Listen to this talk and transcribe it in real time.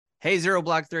Hey, Zero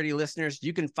Block 30 listeners,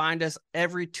 you can find us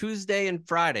every Tuesday and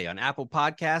Friday on Apple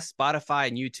Podcasts, Spotify,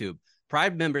 and YouTube.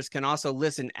 Pride members can also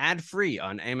listen ad-free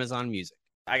on Amazon Music.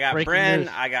 I got Breaking Bren, news.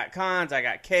 I got Cons, I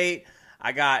got Kate,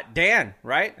 I got Dan,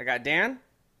 right? I got Dan?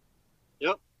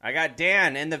 Yep. I got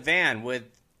Dan in the van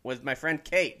with my friend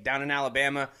Kate down in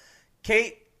Alabama.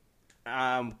 Kate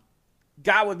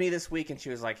got with me this week, and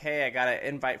she was like, hey, I got an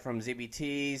invite from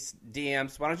ZBT's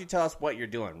DMs. Why don't you tell us what you're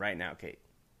doing right now, Kate?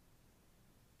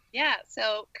 Yeah,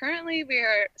 so currently we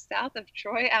are south of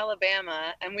Troy,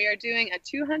 Alabama, and we are doing a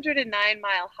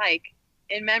 209-mile hike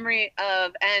in memory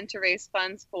of and to raise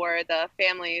funds for the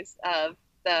families of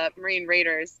the Marine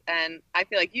Raiders. And I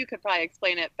feel like you could probably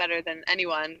explain it better than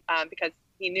anyone because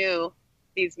he knew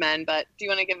these men. But do you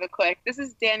want to give a quick? This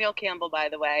is Daniel Campbell, by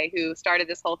the way, who started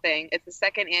this whole thing. It's the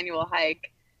second annual hike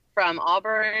from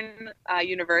Auburn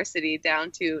University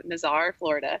down to Nazar,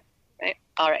 Florida. Right?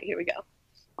 All right, here we go.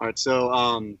 All right,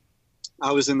 so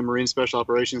I was in the Marine Special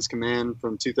Operations Command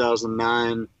from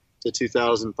 2009 to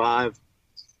 2005,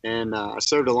 and I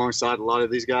served alongside a lot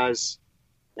of these guys.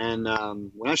 And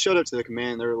when I showed up to the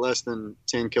command, there were less than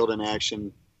 10 killed in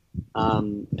action,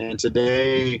 and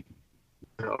today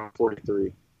there are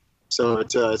 43. So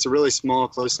it's a really small,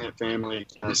 close-knit family,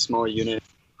 a small unit,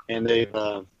 and they've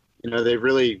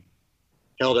really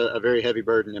held a very heavy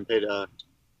burden and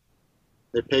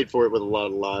they paid for it with a lot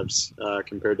of lives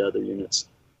compared to other units.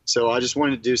 So I just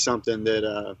wanted to do something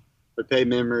that would pay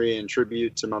memory and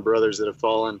tribute to my brothers that have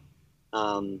fallen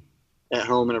at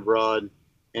home and abroad,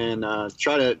 and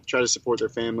try to support their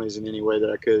families in any way that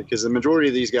I could. Because the majority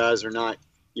of these guys are not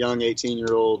young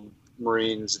 18-year-old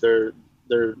Marines. They're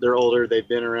older. They've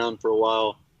been around for a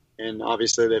while, and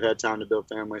obviously they've had time to build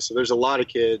families. So there's a lot of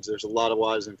kids. There's a lot of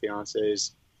wives and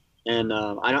fiancés. And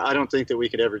I don't think that we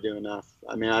could ever do enough.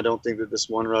 I mean, I don't think that this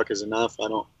one ruck is enough. I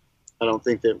don't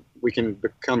think that we can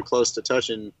become close to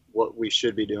touching what we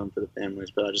should be doing for the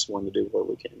families, but I just wanted to do what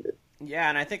we can do. Yeah,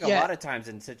 and I think a lot of times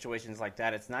in situations like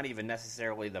that, it's not even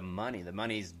necessarily the money. The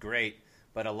money's great,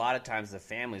 but a lot of times the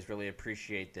families really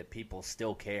appreciate that people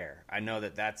still care. I know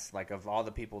that that's like of all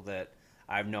the people that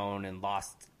I've known and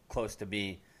lost close to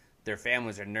me, their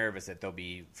families are nervous that they'll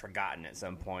be forgotten at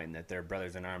some point and that their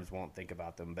brothers in arms won't think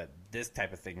about them. But this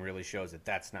type of thing really shows that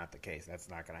that's not the case. That's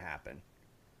not going to happen.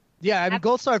 Yeah, I mean,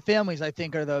 Gold Star families, I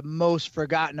think, are the most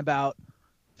forgotten about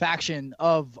faction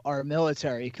of our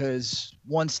military, because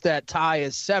once that tie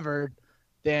is severed,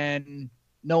 then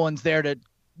no one's there to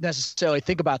necessarily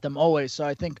think about them always. So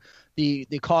I think the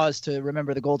cause to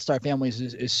remember the Gold Star families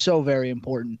is so very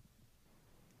important.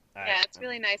 Yeah, it's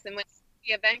really nice. And when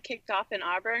the event kicked off in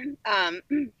Auburn,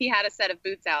 he had a set of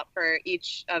boots out for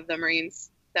each of the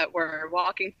Marines that were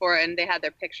walking for, and they had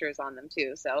their pictures on them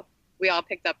too. So we all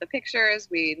picked up the pictures.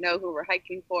 We know who we're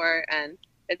hiking for, and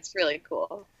it's really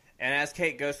cool. And as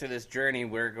Kate goes through this journey,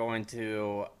 we're going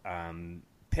to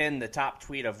pin the top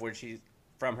tweet of where she's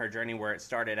from her journey, where it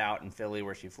started out in Philly,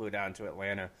 where she flew down to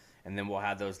Atlanta, and then we'll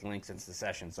have those links into the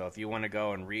session. So if you want to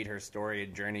go and read her story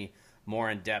and journey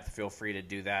more in depth, feel free to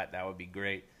do that. That would be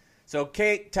great. So,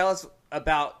 Kate, tell us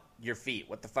about your feet.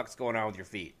 What the fuck's going on with your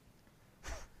feet?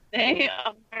 They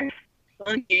are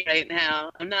funky right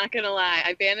now. I'm not going to lie.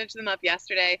 I bandaged them up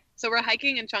yesterday. So we're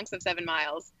hiking in chunks of 7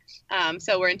 miles.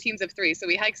 So we're in teams of 3. So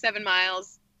we hike 7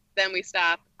 miles, then we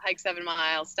stop, hike 7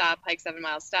 miles, stop, hike 7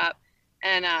 miles, stop.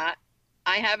 And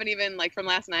I haven't even, like from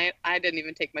last night, I didn't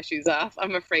even take my shoes off.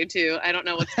 I'm afraid to. I don't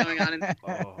know what's going on.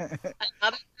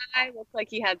 Another guy looked like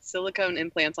he had silicone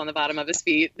implants on the bottom of his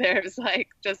feet. There's like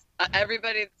just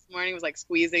everybody this morning was like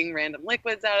squeezing random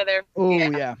liquids out of there. Oh,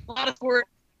 yeah. A lot of squirters,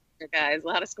 guys. A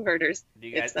lot of squirters. Do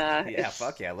you guys, yeah,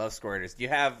 fuck yeah. I love squirters. Do you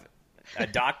have a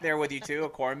doc there with you too, a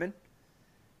corpsman?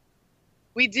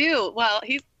 We do. Well,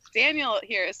 Daniel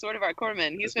here is sort of our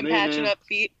corpsman. He's been patching up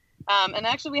feet. And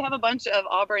actually, we have a bunch of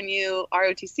Auburn U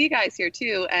ROTC guys here,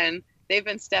 too, and they've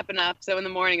been stepping up. So in the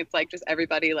morning, it's like just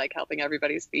everybody like helping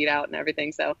everybody's feet out and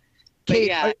everything. So, Kate,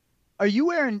 yeah. Are you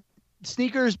wearing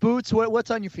sneakers, boots?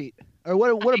 What's on your feet? Or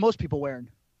what are most people wearing?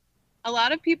 A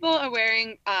lot of people are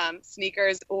wearing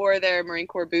sneakers or their Marine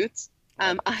Corps boots.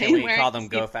 Can we call them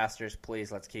Go Fasters,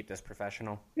 please? Let's keep this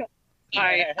professional.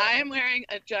 Sorry, I am wearing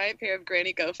a giant pair of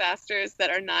Granny Go Fasters that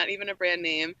are not even a brand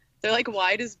name. They're like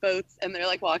wide as boats, and they're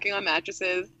like walking on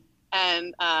mattresses,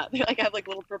 and they like have like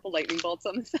little purple lightning bolts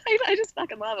on the side. I just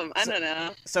fucking love them. I don't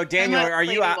know. So Daniel, are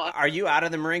you out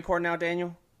of the Marine Corps now,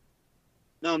 Daniel?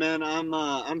 No, man,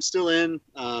 I'm still in.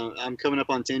 I'm coming up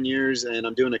on 10 years, and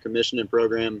I'm doing a commissioning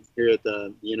program here at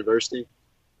the university.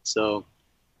 So,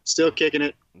 still kicking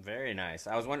it. Very nice.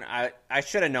 I was wondering. I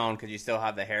should have known because you still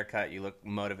have the haircut. You look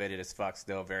motivated as fuck.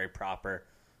 Still very proper.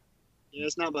 Yeah,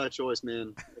 it's not by choice,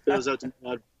 man. If it was up to me,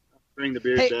 I'd bring the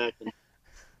beard Hey, back.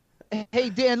 Hey,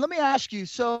 Dan, let me ask you.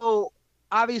 So,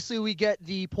 obviously, we get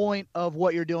the point of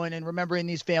what you're doing and remembering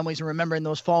these families and remembering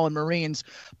those fallen Marines.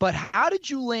 But how did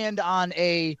you land on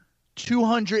a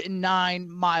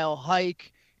 209-mile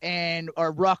hike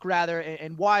or ruck, rather?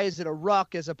 And why is it a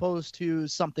ruck as opposed to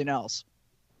something else?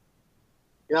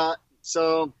 Yeah,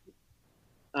 so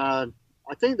I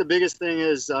think the biggest thing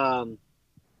is I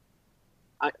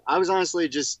was honestly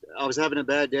I was having a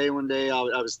bad day one day. I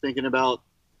was thinking about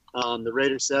the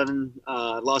Raider 7.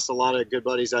 I lost a lot of good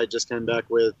buddies I just came back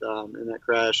with in that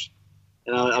crash.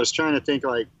 And I was trying to think,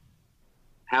 like,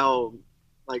 how,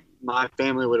 like, my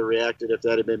family would have reacted if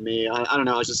that had been me. I don't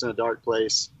know. I was just in a dark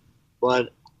place.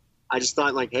 But I just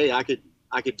thought, like, hey, I could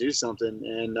do something.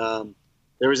 And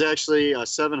there was actually a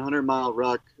 700-mile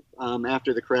ruck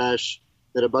after the crash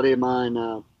that a buddy of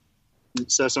mine,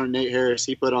 Staff Sergeant Nate Harris,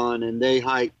 he put on, and they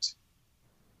hiked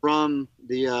from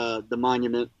the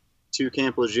monument to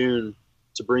Camp Lejeune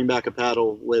to bring back a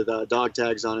paddle with dog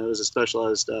tags on it. It was a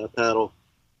specialized paddle,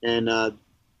 and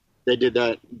they did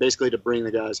that basically to bring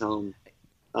the guys home.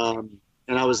 And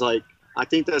I was like, I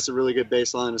think that's a really good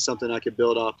baseline of something I could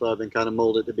build off of and kind of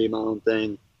mold it to be my own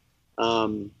thing.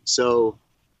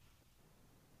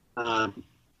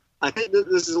 I think that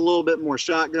this is a little bit more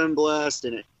shotgun blast,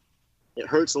 and it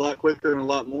hurts a lot quicker and a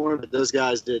lot more. But those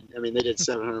guys they did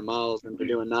 700 miles, and they're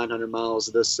doing 900 miles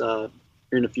this here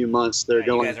in a few months. They're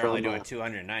going. You guys are only doing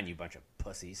 209, you bunch of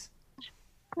pussies.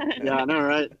 Yeah, I know,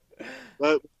 right?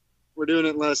 But we're doing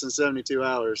it in less than 72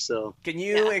 hours. So, can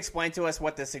you explain to us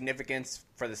what the significance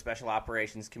for the special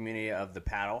operations community of the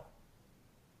paddle?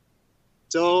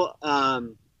 So,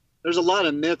 there's a lot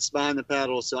of myths behind the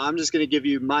paddle. So I'm just going to give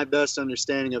you my best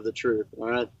understanding of the truth. All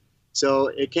right. So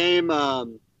it came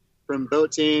from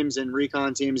boat teams and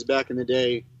recon teams back in the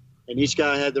day, and each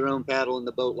guy had their own paddle in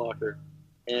the boat locker.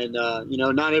 And,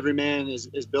 not every man is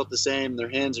built the same. Their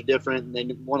hands are different, and they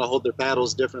want to hold their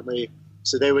paddles differently.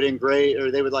 So they would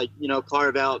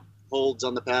carve out holds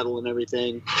on the paddle and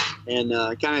everything, and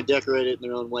kind of decorate it in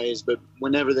their own ways. But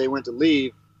whenever they went to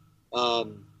leave,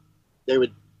 they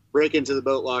would break into the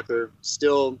boat locker,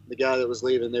 steal the guy that was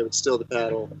leaving. They would steal the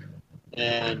paddle,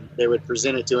 and they would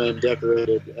present it to him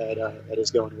decorated at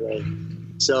his going away.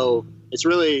 So it's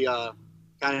really kind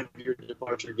of your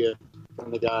departure gift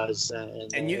from the guys.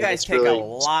 And you guys take a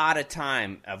lot of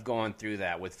time of going through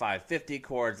that with 550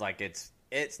 cords. Like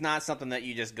it's not something that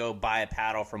you just go buy a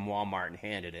paddle from Walmart and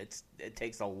hand it. It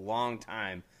takes a long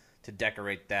time to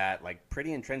decorate that, like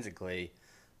pretty intrinsically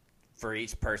for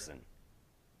each person.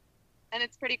 And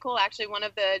it's pretty cool, actually. One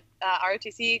of the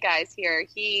ROTC guys here,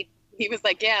 he was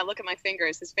like, yeah, look at my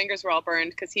fingers. His fingers were all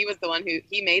burned because he was the one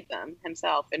he made them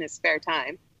himself in his spare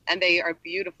time. And they are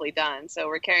beautifully done. So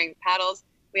we're carrying paddles.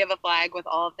 We have a flag with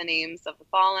all of the names of the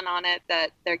fallen on it that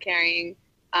they're carrying.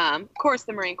 Of course,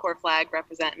 the Marine Corps flag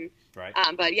representing. Right.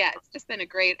 But yeah, it's just been a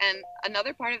great. And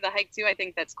another part of the hike, too, I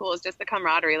think that's cool is just the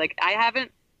camaraderie. Like, I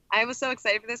was so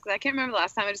excited for this because I can't remember the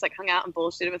last time I just like hung out and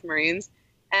bullshitted with Marines.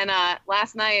 And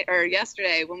last night or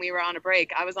yesterday when we were on a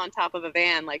break, I was on top of a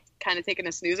van, like kind of taking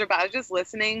a snoozer, but I was just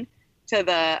listening to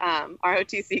the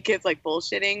ROTC kids like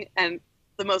bullshitting and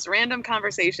the most random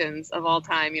conversations of all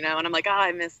time, and I'm like, oh,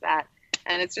 I miss that.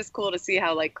 And it's just cool to see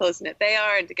how like close knit they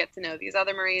are and to get to know these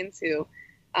other Marines who,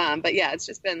 but yeah, it's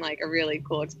just been like a really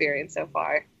cool experience so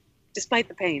far, despite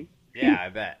the pain. Yeah, I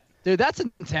bet. Dude, that's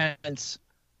intense.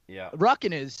 Yeah.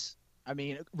 Rucking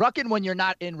when you're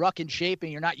not in rucking shape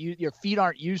and your feet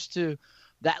aren't used to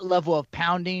that level of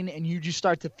pounding, and you just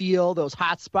start to feel those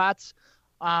hot spots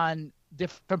on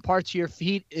different parts of your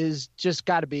feet is just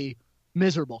got to be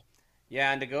miserable.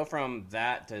 Yeah, and to go from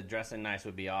that to dressing nice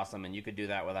would be awesome, and you could do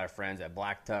that with our friends at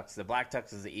Black Tux. The Black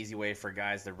Tux is the easy way for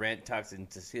guys to rent tux and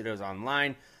tuxedos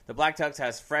online. The Black Tux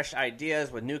has fresh ideas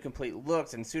with new complete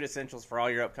looks and suit essentials for all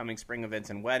your upcoming spring events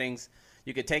and weddings.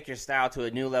 You could take your style to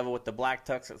a new level with the Black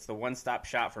Tux. It's the one-stop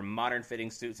shop for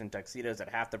modern-fitting suits and tuxedos at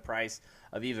half the price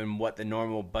of even what the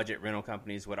normal budget rental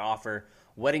companies would offer.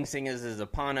 Wedding season is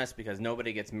upon us because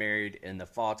nobody gets married in the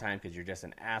fall time because you're just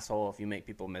an asshole if you make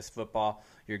people miss football.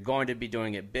 You're going to be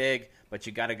doing it big, but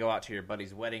you got to go out to your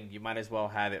buddy's wedding. You might as well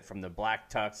have it from the Black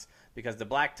Tux because the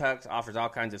Black Tux offers all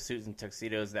kinds of suits and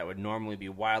tuxedos that would normally be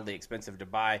wildly expensive to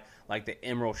buy, like the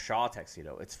Emerald Shawl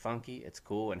tuxedo. It's funky, it's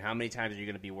cool, and how many times are you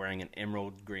going to be wearing an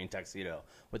emerald green tuxedo?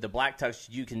 With the Black Tux,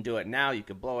 you can do it now. You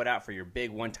can blow it out for your big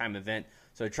one-time event.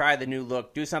 So try the new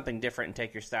look, do something different, and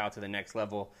take your style to the next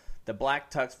level. The Black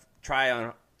Tux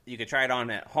you could try it on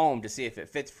at home to see if it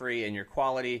fits free and your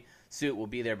quality. suit will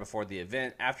be there before the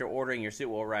event. After ordering, your suit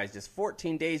will arrive just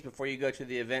 14 days before you go to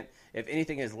the event. If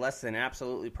anything is less than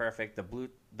absolutely perfect, the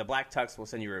Black Tux will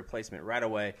send you a replacement right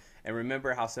away. And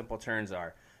remember how simple returns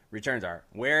are.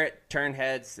 Wear it, turn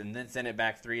heads, and then send it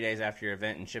back 3 days after your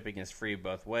event, and shipping is free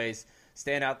both ways.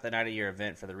 Stand out the night of your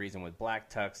event for the reason with Black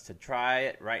Tux. To try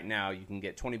it right now, you can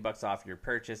get $20 off your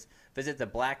purchase. Visit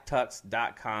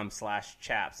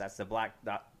thebblacktux.com/chaps. That's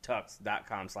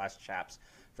thebblacktux.com/chaps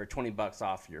for $20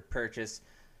 off your purchase.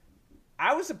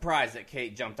 I was surprised that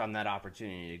Kate jumped on that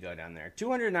opportunity to go down there.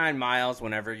 209 miles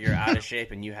whenever you're out of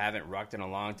shape and you haven't rucked in a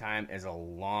long time is a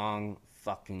long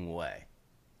fucking way.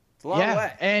 It's a long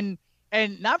way.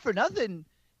 And not for nothing,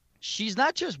 she's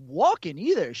not just walking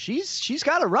either. She's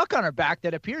got a ruck on her back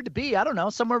that appeared to be, I don't know,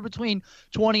 somewhere between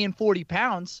 20 and 40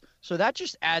 pounds. So that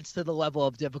just adds to the level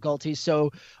of difficulty.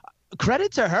 So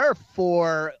credit to her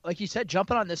for, like you said,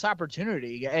 jumping on this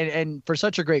opportunity and for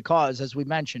such a great cause, as we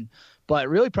mentioned. But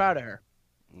really proud of her.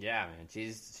 Yeah, man,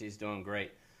 she's doing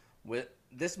great.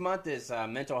 This month is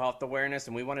mental health awareness,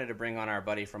 and we wanted to bring on our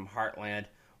buddy from Heartland.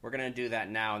 We're going to do that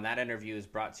now, and that interview is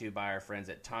brought to you by our friends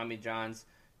at Tommy John's.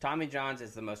 Tommy John's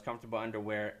is the most comfortable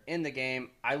underwear in the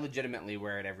game. I legitimately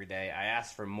wear it every day. I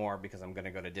asked for more because I'm going to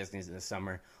go to Disney's this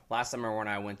summer. Last summer when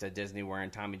I went to Disney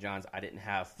wearing Tommy John's, I didn't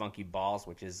have funky balls,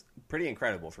 which is pretty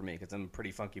incredible for me because I'm a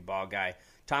pretty funky ball guy.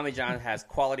 Tommy John has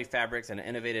quality fabrics and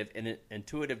innovative,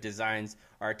 intuitive designs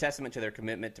are a testament to their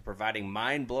commitment to providing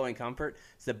mind-blowing comfort.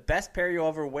 It's the best pair you'll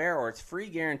ever wear, or it's free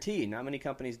guarantee. Not many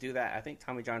companies do that. I think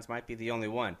Tommy John's might be the only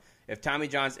one. If Tommy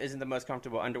John's isn't the most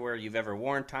comfortable underwear you've ever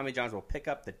worn, Tommy John's will pick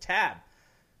up the tab.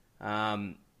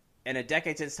 In a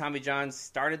decade since Tommy John's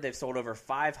started, they've sold over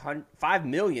 5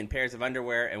 million pairs of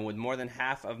underwear, and with more than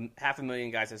half a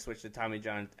million guys have switched to Tommy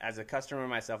John's. As a customer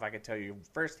myself, I can tell you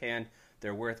firsthand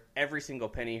they're worth every single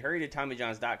penny. Hurry to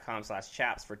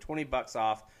TommyJohns.com/chaps for $20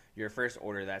 off your first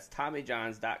order. That's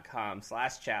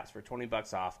TommyJohns.com/chaps for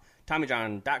 $20 off.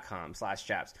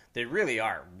 TommyJohn.com/chaps. They really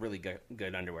are really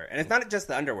good underwear. And it's not just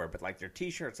the underwear, but like their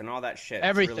t-shirts and all that shit.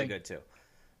 Everything. It's really good too.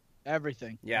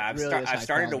 Everything. Yeah, I've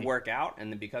started to work out,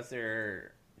 and then because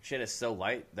their shit is so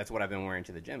light, that's what I've been wearing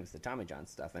to the gym. It's the Tommy John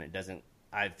stuff, and it doesn't.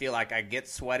 I feel like I get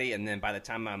sweaty, and then by the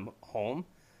time I'm home,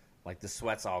 like the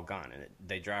sweat's all gone, and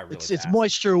they dry really fast. It's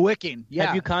moisture wicking. Yeah.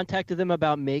 Have you contacted them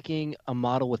about making a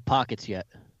model with pockets yet?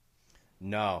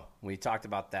 No, we talked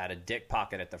about that. A dick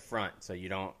pocket at the front, so you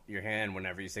don't your hand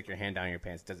whenever you stick your hand down your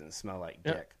pants doesn't smell like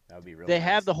dick. That would be really. They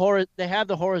have the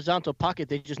horizontal pocket.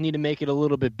 They just need to make it a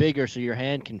little bit bigger so your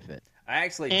hand can fit. I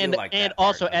actually do like that. And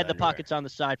also add the pockets on the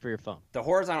side for your phone. The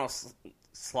horizontal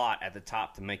slot at the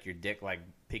top to make your dick like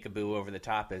peekaboo over the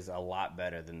top is a lot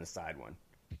better than the side one.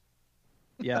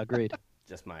 Yeah, agreed.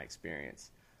 Just my experience.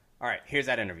 All right, here's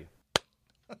that interview.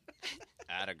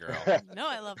 Atta girl. No,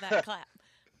 I love that clap.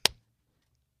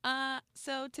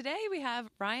 So today we have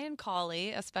Ryan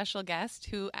Cawley, a special guest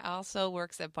who also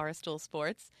works at Barstool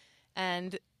Sports.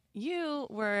 And you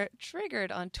were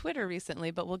triggered on Twitter recently,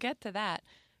 but we'll get to that.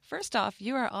 First off,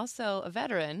 you are also a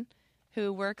veteran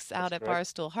who works out at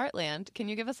Barstool Heartland. Can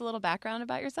you give us a little background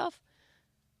about yourself?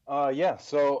 Yeah.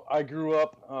 So I grew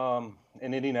up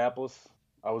in Indianapolis.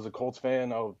 I was a Colts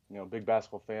fan. I was, big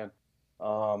basketball fan.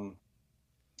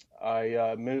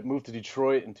 I moved to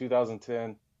Detroit in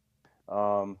 2010.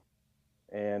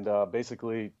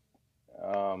 Basically,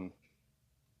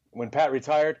 when Pat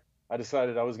retired, I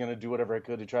decided I was going to do whatever I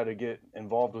could to try to get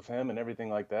involved with him and everything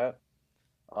like that.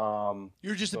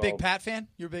 You're just a big Pat fan?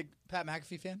 You're a big Pat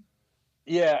McAfee fan?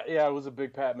 Yeah, I was a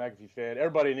big Pat McAfee fan.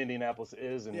 Everybody in Indianapolis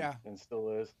is and still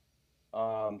is.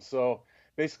 So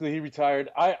basically, he retired.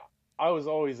 I was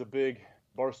always a big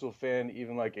Barstool fan,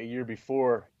 even like a year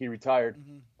before he retired.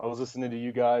 Mm-hmm. I was listening to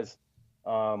you guys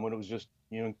when it was just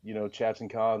Chaps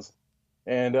and Cons,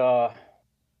 and I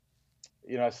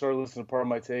started listening to Part of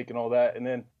My Take and all that, and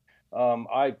then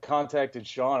I contacted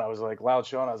Sean. I was like, Loud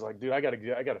Sean. I was like, dude, I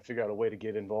gotta figure out a way to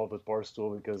get involved with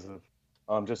Barstool because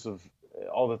of just of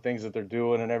all the things that they're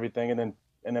doing and everything. And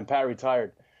then Pat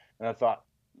retired, and I thought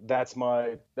that's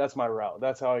my route.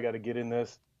 That's how I got to get in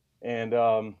this. And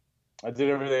I did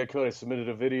everything I could. I submitted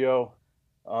a video.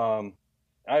 I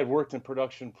had worked in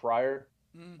production prior.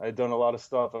 I had done a lot of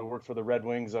stuff. I worked for the Red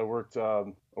Wings. I worked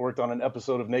on an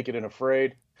episode of Naked and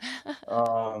Afraid.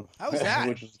 How was that?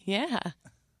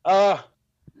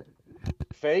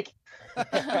 Fake.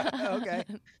 Okay.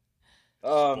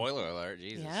 Spoiler alert,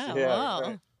 Jesus. Yeah.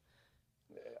 Right.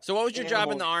 So what was your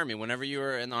job in the Army? Whenever you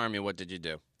were in the Army, what did you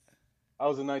do? I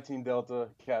was a 19 Delta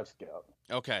Cav Scout.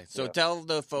 Okay, so tell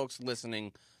the folks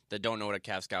listening that don't know what a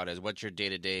Cav Scout is, what's your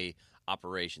day-to-day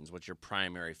operations? What's your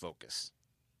primary focus?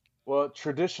 Well,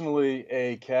 traditionally,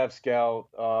 a Cav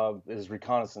Scout is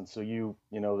reconnaissance. So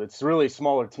it's really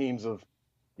smaller teams of,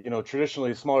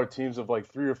 traditionally smaller teams of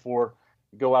like 3 or 4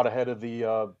 go out ahead of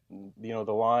the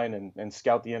line and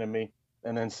scout the enemy,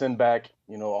 and then send back,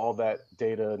 all that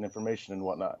data and information and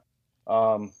whatnot.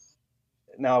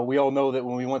 Now we all know that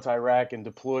when we went to Iraq and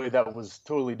deployed, that was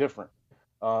totally different.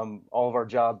 All of our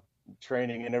job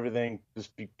training and everything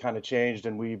just kind of changed,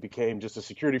 and we became just a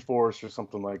security force or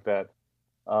something like that.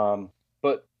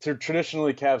 But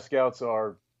traditionally, Cav Scouts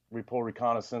are pull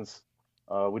reconnaissance.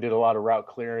 We did a lot of route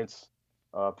clearance,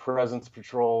 presence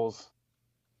patrols,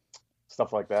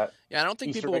 stuff like that. Yeah, I don't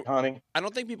think Easter egg hunting. I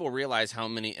don't think people realize how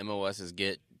many MOSs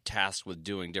get tasked with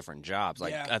doing different jobs.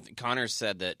 Like Connor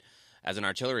said that as an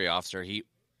artillery officer,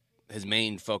 his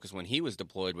main focus when he was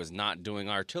deployed was not doing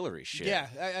artillery shit. Yeah,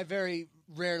 I very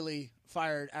rarely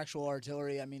fired actual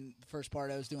artillery. I mean, the first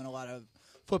part I was doing a lot of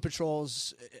foot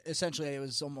patrols. Essentially, it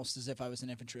was almost as if I was an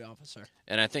infantry officer.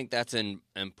 And I think that's an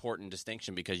important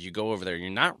distinction because you go over there, you're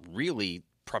not really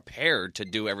prepared to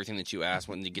do everything that you ask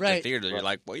when you get to theater. You're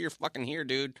like, well, you're fucking here,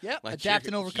 dude. Yeah, like, adapt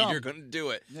and overcome. You're going to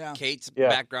do it. Yeah. Kate's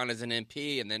background as an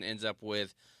MP and then ends up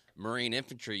with Marine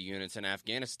infantry units in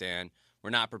Afghanistan.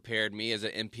 We're not prepared. Me as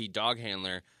an MP dog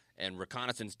handler and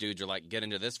reconnaissance dudes are like, get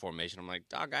into this formation. I'm like,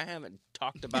 dog, I haven't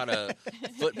talked about a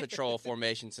foot patrol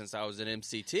formation since I was an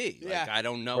MCT. Like, I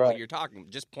don't know what you're talking about.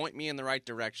 Just point me in the right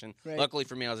direction. Right. Luckily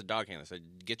for me, I was a dog handler, so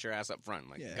get your ass up front. I'm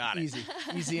like, got it.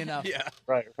 Easy enough. Yeah.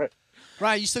 Right.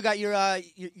 Ryan, you still got your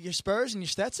spurs and your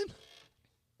Stetson?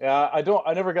 Yeah,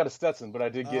 I never got a Stetson, but I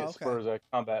did get spurs,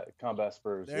 combat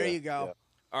spurs. There you go. Yeah.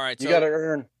 All right, you got to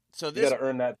earn. So you got to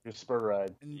earn that spur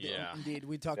ride. Indeed.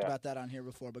 We talked about that on here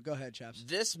before, but go ahead, Chaps.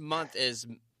 This month is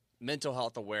Mental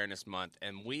Health Awareness Month,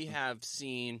 and we have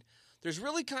seen there's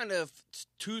really kind of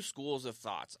 2 schools of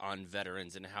thoughts on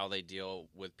veterans and how they deal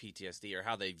with PTSD or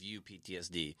how they view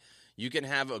PTSD. You can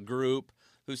have a group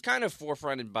who's kind of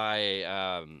forefronted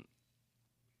by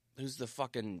who's the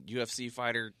fucking UFC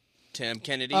fighter? Tim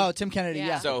Kennedy. Oh, Tim Kennedy,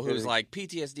 yeah. So who's like,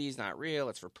 PTSD is not real,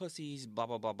 it's for pussies, blah,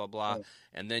 blah, blah, blah, blah. Yeah.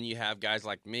 And then you have guys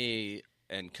like me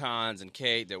and Cons and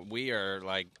Kate that we are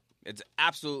like, it's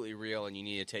absolutely real and you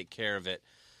need to take care of it.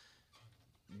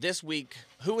 This week,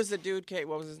 who was the dude, Kate?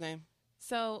 What was his name?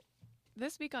 So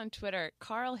this week on Twitter,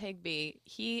 Carl Higby,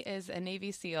 he is a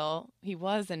Navy SEAL. He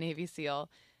was a Navy SEAL.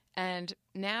 And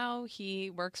now he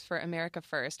works for America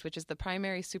First, which is the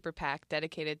primary super PAC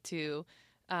dedicated to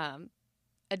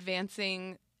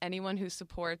advancing anyone who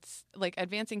supports, like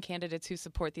advancing candidates who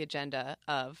support the agenda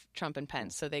of Trump and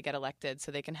Pence so they get elected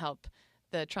so they can help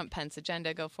the Trump-Pence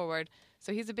agenda go forward.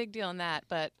 So he's a big deal in that.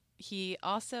 But he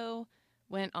also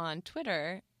went on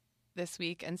Twitter this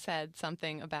week and said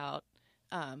something about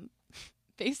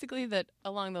basically that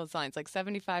along those lines, like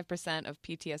 75% of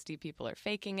PTSD people are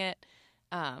faking it,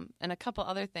 and a couple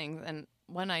other things. And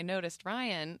when I noticed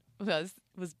Ryan was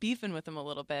beefing with him a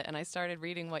little bit, and I started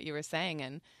reading what you were saying.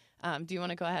 And do you want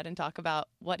to go ahead and talk about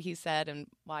what he said and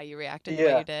why you reacted the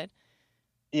way you did?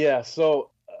 Yeah.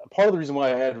 So part of the reason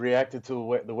why I had reacted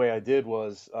to the way I did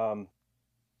was the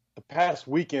past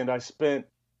weekend I spent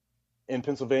in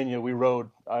Pennsylvania. We rode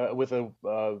with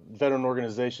a veteran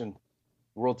organization,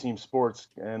 World Team Sports,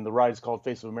 and the ride's called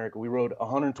Face of America. We rode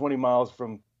 120 miles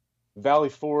from Valley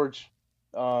Forge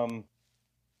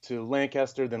to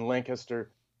Lancaster, then Lancaster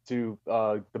to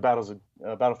the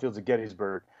battlefields of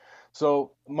Gettysburg.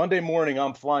 So Monday morning,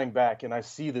 I'm flying back, and I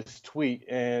see this tweet,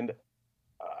 and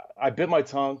I bit my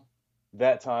tongue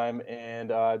that time, and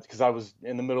because I was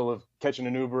in the middle of catching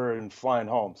an Uber and flying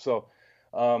home. So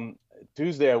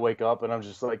Tuesday, I wake up, and I'm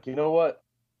just like, you know what?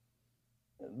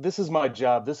 This is my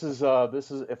job. This is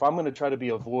if I'm going to try to be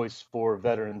a voice for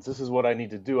veterans, this is what I need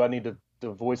to do. I need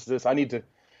to voice this. I need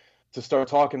to start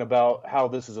talking about how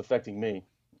this is affecting me.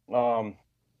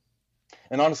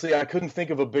 And honestly, I couldn't think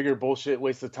of a bigger bullshit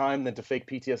waste of time than to fake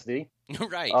PTSD.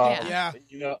 Right. Yeah.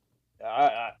 You know,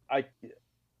 I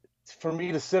for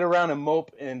me to sit around and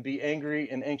mope and be angry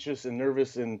and anxious and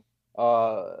nervous and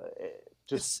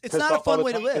just it's not a fun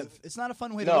way to live. It's not a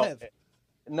fun way to live.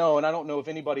 No, and I don't know if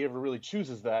anybody ever really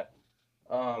chooses that.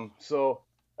 So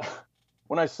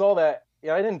when I saw that,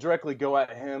 I didn't directly go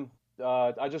at him.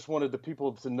 I just wanted the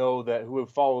people to know that who have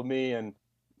followed me and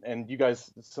you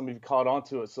guys, some of you caught on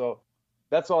to it. So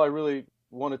that's all I really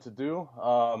wanted to do.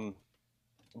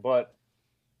 But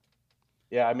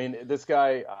yeah, I mean, this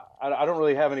guy, I don't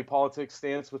really have any politics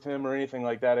stance with him or anything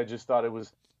like that. I just thought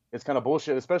it's kind of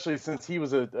bullshit, especially since he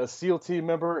was a SEAL team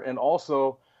member and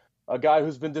also a guy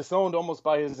who's been disowned almost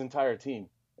by his entire team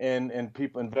and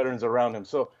people and veterans around him.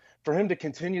 So for him to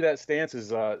continue that stance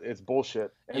is it's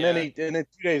bullshit. And then 2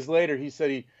 days later, he said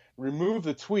he removed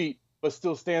the tweet, but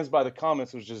still stands by the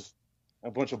comments, which is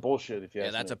a bunch of bullshit. If you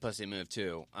ask me. That's a pussy move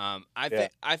too. I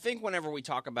think whenever we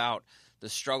talk about the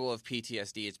struggle of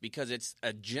PTSD, it's because it's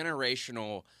a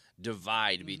generational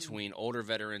divide between older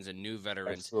veterans and new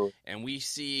veterans. Absolutely. And we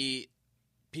see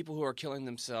people who are killing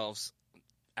themselves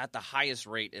at the highest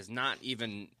rate is not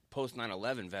even post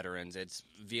 9/11 veterans. It's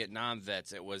Vietnam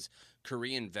vets. It was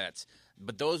Korean vets.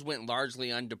 But those went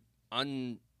largely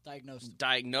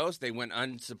diagnosed. They went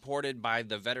unsupported by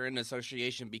the Veteran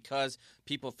Association because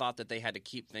people thought that they had to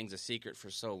keep things a secret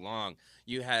for so long.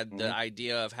 You had the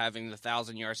idea of having the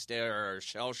 1,000-yard stare or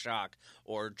shell shock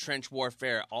or trench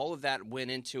warfare. All of that went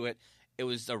into it. It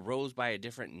was arose by a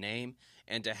different name.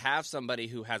 And to have somebody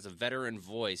who has a veteran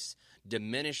voice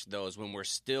diminish those when we're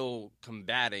still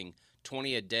combating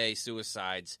 20-a-day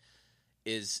suicides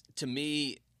is, to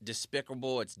me,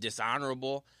 despicable. It's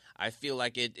dishonorable. I feel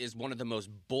like it is one of the most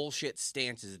bullshit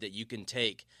stances that you can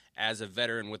take as a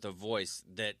veteran with a voice,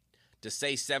 that to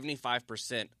say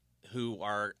 75% who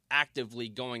are actively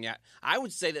going at – I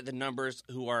would say that the numbers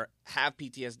who have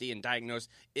PTSD and diagnosed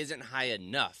isn't high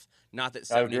enough, not that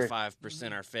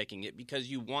 75% are faking it, because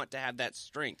you want to have that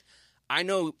strength. I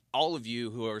know all of you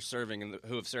who are serving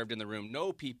who have served in the room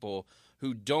know people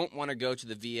who don't want to go to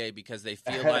the VA because they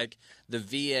feel like the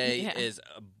VA is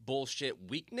a bullshit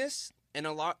weakness. In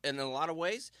a lot of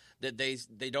ways, that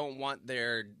they don't want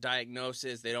their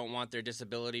diagnosis, they don't want their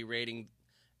disability rating,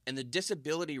 and the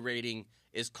disability rating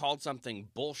is called something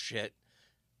bullshit.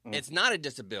 It's not a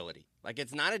disability.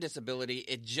 It's not a disability.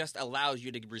 It just allows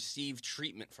you to receive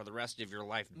treatment for the rest of your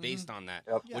life based on that,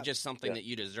 which is something that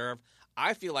you deserve.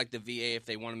 I feel like the VA, if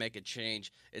they want to make a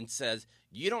change and says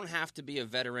you don't have to be a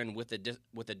veteran with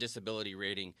a disability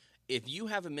rating. If you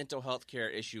have a mental health care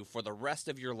issue for the rest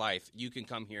of your life, you can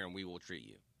come here and we will treat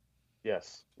you.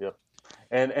 Yes. Yep.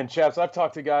 And Chaps, I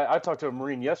talked to a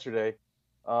Marine yesterday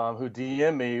who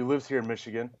DM'd me, who lives here in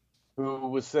Michigan, who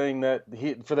was saying that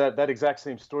for that exact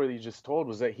same story that you just told,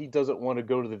 was that he doesn't want to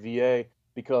go to the VA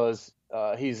because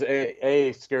he's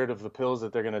scared of the pills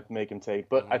that they're going to make him take.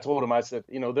 But I told him, I said,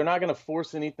 they're not going to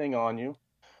force anything on you.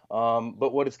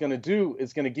 But what it's going to do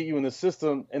is going to get you in the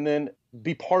system and then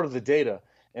be part of the data.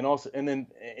 And then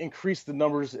increase the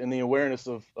numbers and the awareness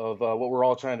of what we're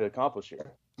all trying to accomplish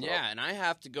here. So. Yeah, and I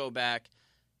have to go back.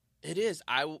 It is.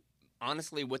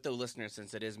 Honestly, with the listeners,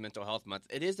 since it is Mental Health Month,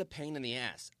 it is a pain in the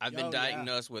ass. I've been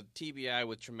diagnosed with TBI,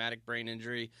 with traumatic brain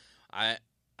injury. I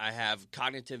have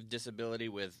cognitive disability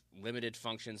with limited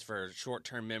functions for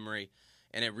short-term memory,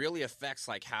 and it really affects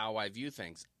how I view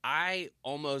things. I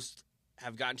almost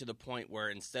have gotten to the point where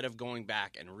instead of going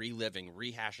back and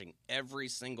rehashing every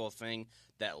single thing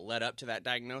that led up to that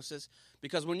diagnosis,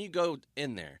 because when you go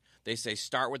in there, they say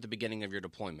start with the beginning of your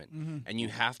deployment, and you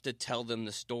have to tell them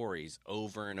the stories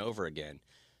over and over again.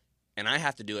 And I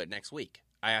have to do it next week.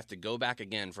 I have to go back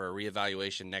again for a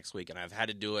reevaluation next week, and I've had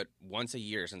to do it once a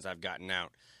year since I've gotten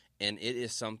out. And it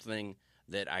is something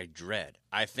that I dread.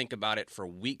 I think about it for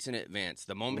weeks in advance.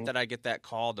 The moment that I get that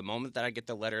call, the moment that I get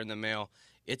the letter in the mail,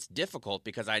 it's difficult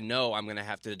because I know I'm going to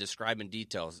have to describe in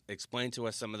details, explain to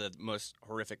us some of the most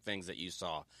horrific things that you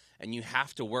saw, and you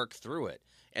have to work through it.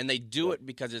 And they do it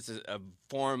because it's a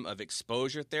form of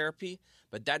exposure therapy,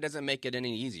 but that doesn't make it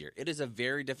any easier. It is a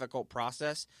very difficult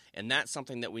process, and that's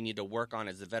something that we need to work on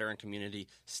as the veteran community.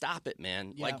 Stop it,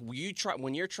 man. Yeah.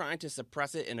 When you're trying to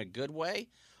suppress it in a good way,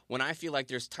 when I feel like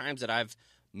there's times that I've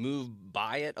moved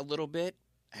by it a little bit,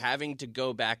 having to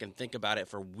go back and think about it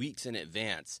for weeks in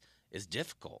advance is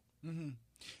difficult. And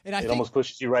it almost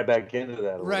pushes you right back into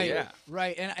that.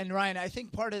 Right. And Ryan, I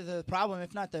think part of the problem,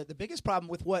 if not the biggest problem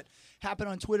with what happened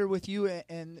on Twitter with you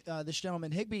and this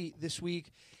gentleman Higbee this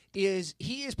week, is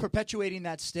he is perpetuating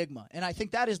that stigma. And I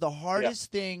think that is the hardest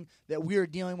thing that we are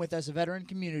dealing with as a veteran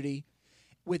community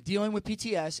with dealing with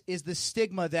PTS, is the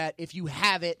stigma that if you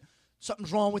have it,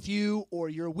 something's wrong with you or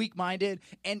you're weak-minded.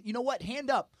 And you know what? Hand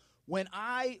up. When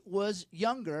I was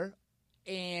younger,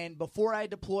 and before I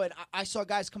deployed, I saw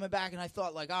guys coming back, and I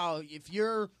thought, if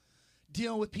you're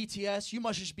dealing with PTS, you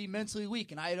must just be mentally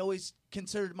weak. And I had always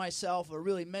considered myself a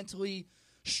really mentally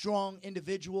strong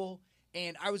individual,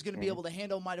 and I was going to be able to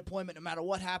handle my deployment no matter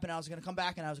what happened. I was going to come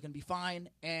back, and I was going to be fine.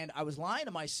 And I was lying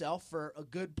to myself for a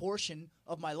good portion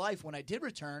of my life when I did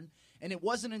return. And it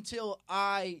wasn't until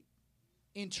I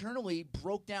internally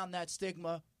broke down that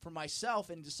stigma for myself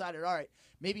and decided, all right,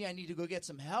 maybe I need to go get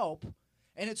some help.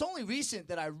 And it's only recent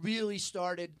that I really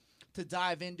started to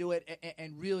dive into it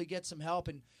and really get some help.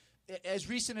 And as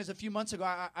recent as a few months ago,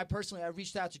 I personally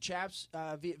reached out to Chaps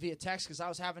via text because I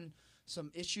was having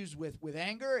some issues with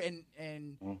anger,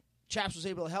 and Chaps was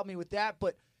able to help me with that.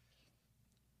 But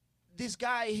this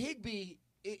guy Higbee,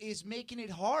 is making it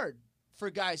hard for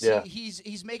guys. Yeah.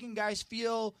 He's making guys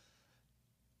feel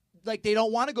like they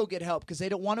don't want to go get help because they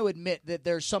don't want to admit that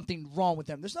there's something wrong with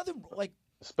them. There's nothing like,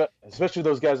 especially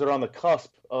those guys that are on the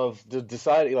cusp of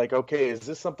deciding, like, okay, is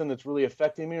this something that's really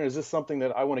affecting me, or is this something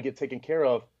that I want to get taken care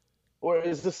of, or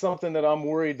is this something that I'm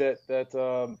worried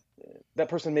that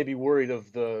person may be worried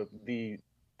of the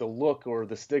look or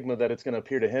the stigma that it's going to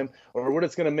appear to him, or what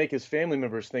it's going to make his family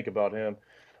members think about him,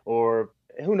 or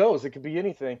who knows? It could be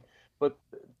anything, but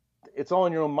it's all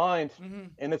in your own mind,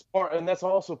 and that's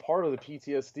also part of the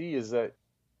PTSD is that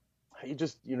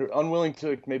you're unwilling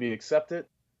to maybe accept it.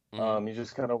 You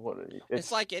just kind of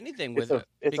it's like anything with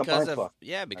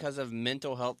because of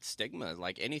mental health stigma.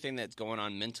 Like anything that's going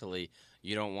on mentally,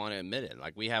 you don't want to admit it.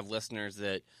 Like we have listeners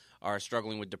that are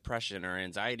struggling with depression or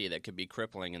anxiety that could be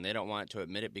crippling, and they don't want to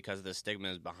admit it because the stigma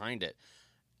is behind it.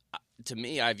 To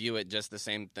me, I view it just the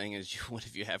same thing as you would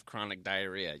if you have chronic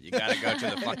diarrhea. You got to go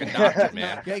to the fucking doctor,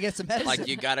 man. You got to get some medicine. Like,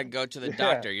 you got to go to the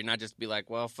doctor. You're not just be like,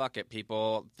 well, fuck it.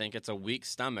 People think it's a weak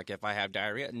stomach if I have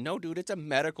diarrhea. No, dude, it's a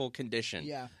medical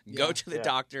condition. Go to the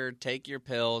doctor, take your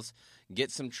pills, get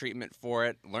some treatment for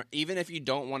it. Even if you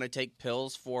don't want to take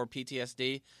pills for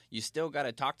PTSD, you still got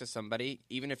to talk to somebody.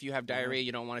 Even if you have diarrhea,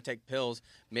 you don't want to take pills,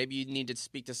 maybe you need to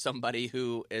speak to somebody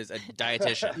who is a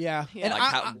dietitian. And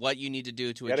like what you need to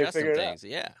do to adjust some things.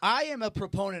 Yeah. I am a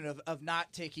proponent of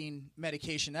not taking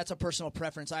medication. That's a personal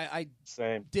preference. I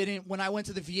didn't, when I went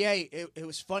to the VA, it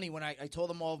was funny when I told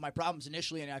them all of my problems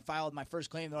initially and I filed my first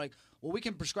claim. They're like, well, we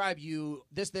can prescribe you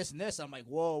this, this, and this. I'm like,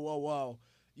 whoa.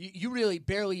 You really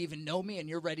barely even know me, and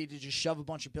you're ready to just shove a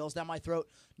bunch of pills down my throat.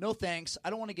 No thanks. I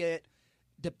don't want to get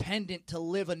dependent to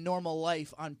live a normal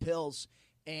life on pills.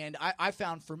 And I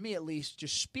found, for me at least,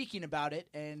 just speaking about it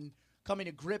and coming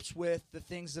to grips with the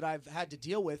things that I've had to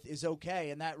deal with is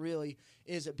okay, and that really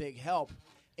is a big help.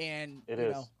 And it you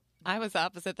is. know, I was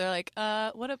opposite. They're like,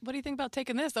 what do you think about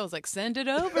taking this? I was like, send it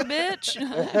over, bitch.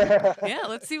 Yeah,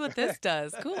 let's see what this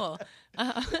does. Cool.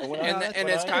 And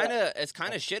it's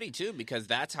kind of shitty too, because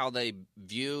that's how they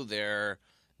view their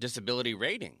disability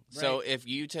rating. Right. So if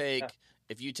you take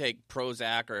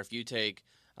Prozac, or if you take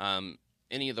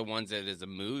any of the ones that is a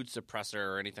mood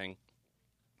suppressor or anything,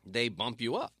 they bump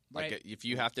you up. Like if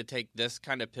you have to take this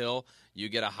kind of pill, you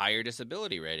get a higher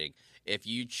disability rating. If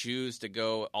you choose to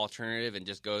go alternative and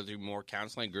just go through more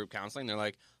counseling, group counseling, they're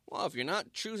like, well, if you're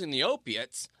not choosing the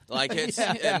opiates, like it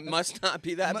must not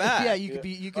be that bad. Yeah,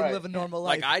 you can live a normal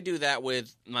life. Like I do that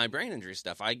with my brain injury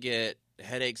stuff. I get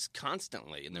headaches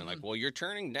constantly, and they're like, well, you're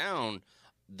turning down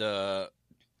the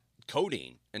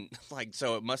codeine, and like,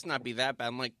 so it must not be that bad.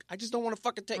 I'm like, I just don't want to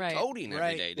fucking take codeine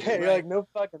every day, dude. Yeah, you're like, no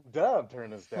fucking dumb, turn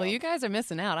this down. Well, you guys are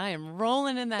missing out. I am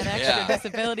rolling in that extra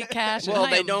disability cash. Well,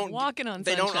 and I am walking on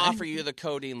They sunshine. don't offer you the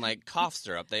codeine like cough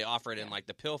syrup. They offer it in like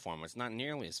the pill form. It's not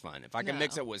nearly as fun. If I can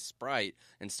mix it with Sprite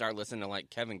and start listening to like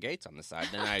Kevin Gates on the side,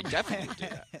 then I definitely would do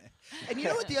that. And you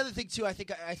know what? The other thing too, I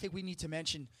think we need to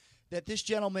mention that this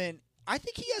gentleman, I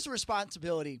think he has a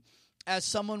responsibility as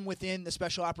someone within the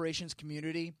special operations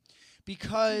community,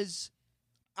 because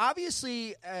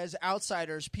obviously as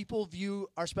outsiders, people view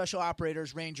our special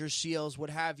operators, Rangers, SEALs, what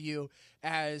have you,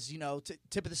 as, you know,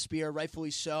 tip of the spear,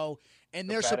 rightfully so, and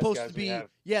they're supposed to be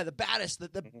the baddest,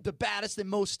 the baddest and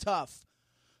most tough.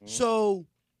 So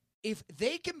if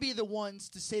they can be the ones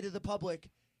to say to the public,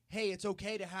 hey, it's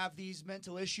okay to have these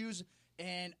mental issues,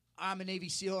 and I'm a Navy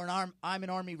SEAL or I'm an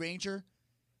Army Ranger,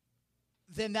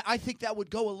 then I think that would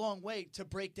go a long way to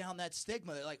break down that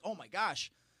stigma. They're like, oh my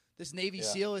gosh, this Navy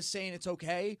SEAL is saying it's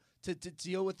okay to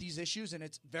deal with these issues, and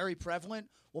it's very prevalent.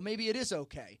 Well, maybe it is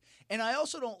okay. And I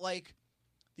also don't like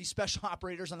these special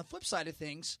operators on the flip side of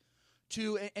things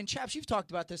and Chaps, you've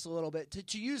talked about this a little bit,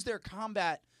 to use their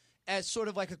combat as sort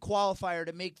of like a qualifier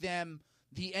to make them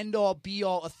the end-all,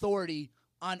 be-all authority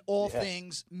on all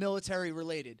things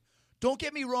military-related. Don't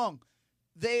get me wrong.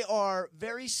 They are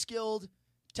very skilled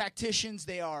tacticians.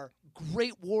 They are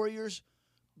great warriors,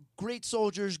 great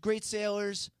soldiers, great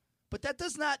sailors. But that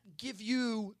does not give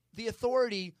you the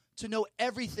authority to know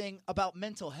everything about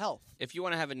mental health. If you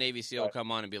want to have a Navy SEAL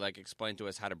come on and be like, explain to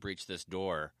us how to breach this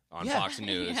door on Fox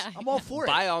News, I'm all for it.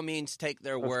 By all means, take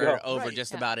their word over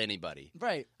just about anybody.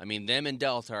 Right. I mean, them and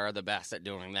Delta are the best at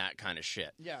doing that kind of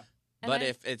shit. Yeah. But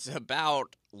if it's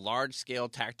about large-scale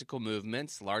tactical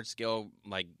movements, large-scale,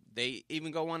 like, they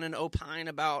even go on and opine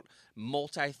about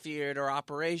multi-theater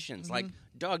operations. Like,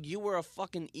 Doug, you were a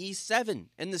fucking E7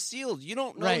 in the SEALs. You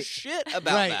don't know shit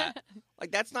about that.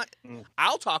 Like, that's not –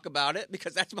 I'll talk about it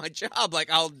because that's my job. Like,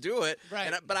 I'll do it.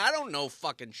 Right. But I don't know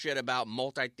fucking shit about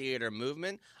multi-theater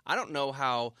movement. I don't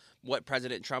know what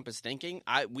President Trump is thinking.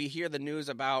 We hear the news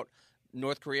about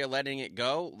North Korea letting it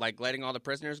go, like letting all the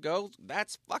prisoners go,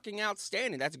 that's fucking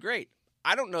outstanding. That's great.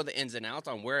 I don't know the ins and outs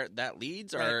on where that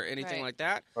leads or anything like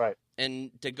that. Right. And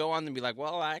to go on and be like,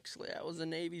 well, actually, I was a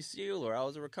Navy SEAL, or I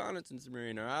was a reconnaissance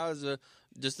Marine, or I was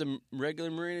just a regular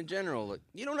Marine in general. Like,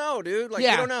 you don't know, dude. Like,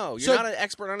 you don't know. You're not an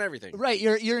expert on everything. Right.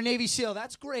 You're a Navy SEAL.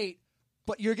 That's great.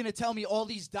 But you're going to tell me all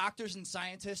these doctors and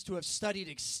scientists who have studied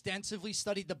extensively,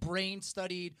 studied the brain,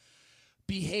 studied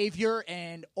behavior,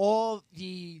 and all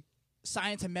the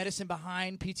science and medicine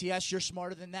behind PTS, you're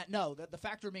smarter than that? No. The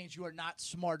fact remains you are not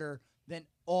smarter than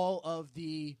all of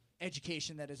the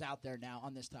education that is out there now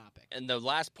on this topic. And the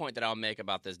last point that I'll make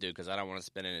about this dude, because I don't want to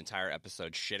spend an entire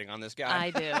episode shitting on this guy.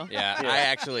 I do. Yeah, I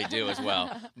actually do as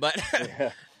well. But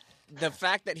the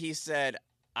fact that he said,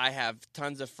 I have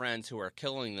tons of friends who are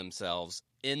killing themselves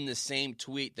in the same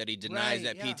tweet that he denies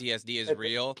that PTSD is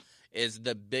real is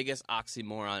the biggest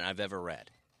oxymoron I've ever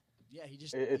read. Yeah, he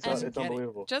just it's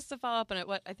unbelievable. Just to follow up on it,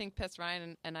 what I think pissed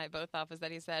Ryan and I both off is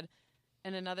that he said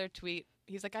in another tweet,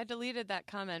 he's like, I deleted that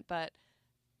comment, but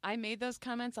I made those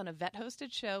comments on a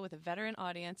vet-hosted show with a veteran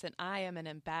audience, and I am an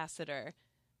ambassador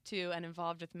to and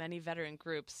involved with many veteran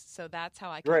groups, so that's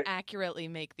how I can accurately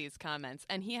make these comments.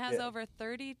 And he has over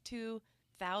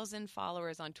 32,000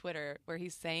 followers on Twitter where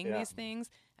he's saying these things,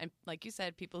 and like you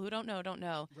said, people who don't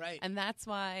know. Right. And that's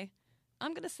why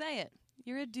I'm going to say it.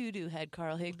 You're a doo-doo head,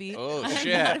 Carl Higbee. Oh, I'm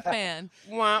shit. not a fan.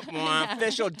 Wah, wah.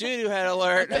 Official doo-doo head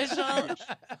alert. Official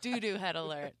doo-doo head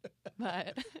alert.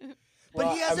 But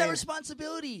he has that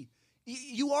responsibility.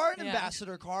 You are an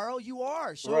ambassador, Carl. You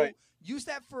are. So use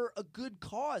that for a good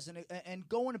cause and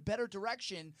go in a better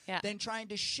direction than trying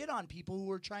to shit on people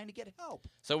who are trying to get help.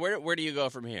 So where do you go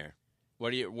from here? Where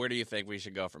do you think we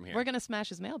should go from here? We're going to smash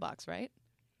his mailbox, right?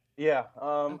 Yeah.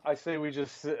 I say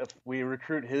we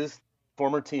recruit his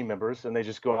former team members, and they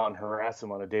just go out and harass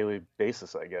him on a daily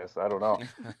basis, I guess. I don't know.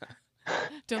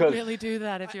 Don't really do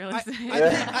that if you're listening.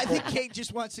 I think Kate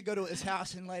just wants to go to his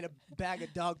house and light a bag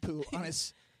of dog poo on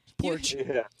his porch.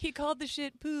 He called the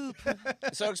shit poop.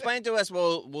 So explain to us,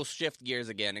 we'll shift gears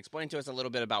again. Explain to us a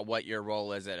little bit about what your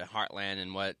role is at Heartland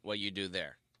and what you do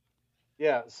there.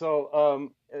 Yeah, so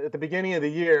at the beginning of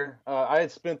the year, I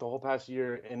had spent the whole past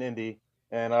year in Indy,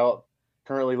 and I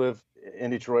currently live in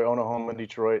Detroit, own a home in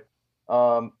Detroit.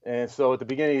 And so at the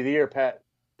beginning of the year, Pat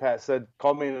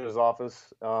called me into his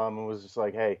office and was just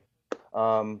like, hey,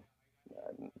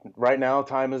 right now,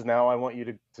 time is now. I want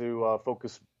you to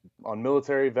focus on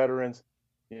military veterans,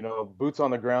 boots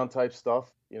on the ground type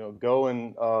stuff, go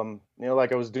and,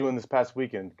 like I was doing this past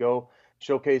weekend, go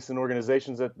showcase an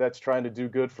organization that's trying to do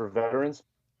good for veterans.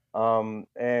 And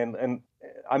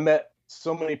I met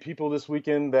so many people this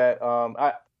weekend that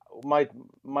my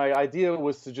idea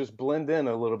was to just blend in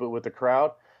a little bit with the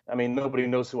crowd. I mean, nobody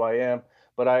knows who I am,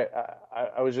 but I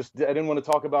didn't want to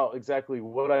talk about exactly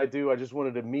what I do. I just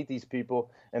wanted to meet these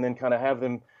people and then kind of have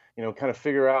them, kind of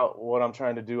figure out what I'm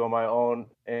trying to do on my own.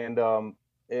 And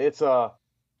it's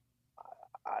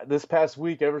this past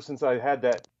week, ever since I had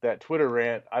that Twitter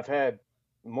rant, I've had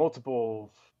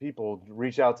multiple people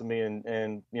reach out to me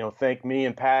and thank me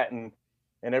and Pat and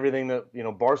everything that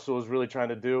Barstool is really trying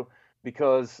to do,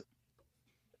 because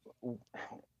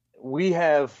we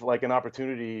have like an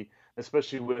opportunity,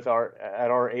 especially with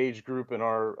at our age group and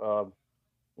our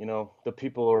the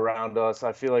people around us.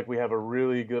 I feel like we have a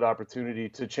really good opportunity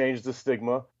to change the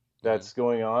stigma that's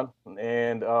going on.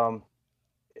 And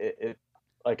it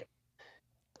like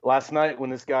last night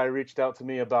when this guy reached out to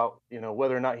me about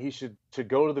whether or not he should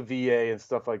go to the VA and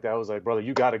stuff like that, I was like, brother,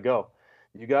 you got to go.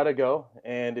 You got to go.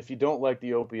 And if you don't like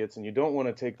the opiates and you don't want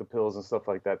to take the pills and stuff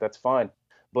like that, that's fine.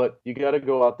 But you got to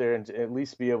go out there and at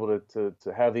least be able to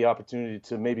have the opportunity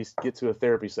to maybe get to a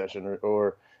therapy session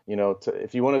or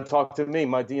if you want to talk to me,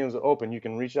 my DMs are open. You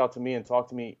can reach out to me and talk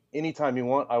to me anytime you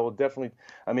want. I will definitely,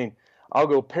 I'll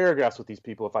go paragraphs with these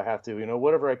people if I have to,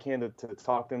 whatever I can to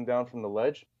talk them down from the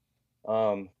ledge.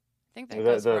 I think that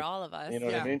goes for all of us. You know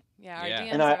what I mean? Yeah, our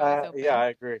DMs and are always open. Yeah, I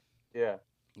agree. Yeah.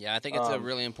 Yeah, I think it's a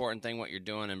really important thing what you're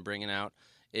doing and bringing out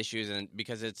issues, and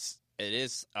because it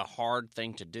is a hard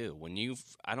thing to do.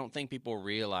 I don't think people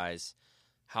realize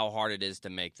how hard it is to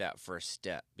make that first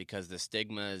step, because the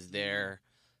stigma is there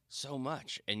so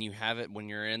much, and you have it when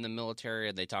you're in the military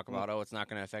and they talk about, it's not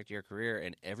going to affect your career,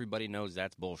 and everybody knows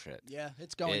that's bullshit. Yeah,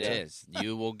 it's going It to. is.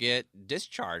 You will get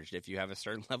discharged if you have a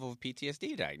certain level of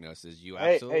PTSD diagnosis. You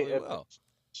absolutely will.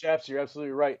 Chaps, you're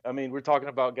absolutely right. I mean, we're talking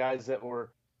about guys that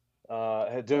were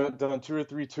had done 2 or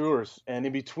 3 tours, and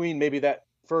in between maybe that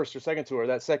first or second tour,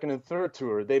 that second and third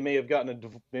tour, they may have gotten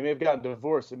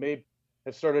divorced. They may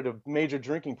have started a major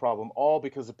drinking problem, all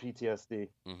because of PTSD.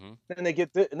 Mm-hmm. And then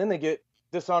they get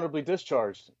dishonorably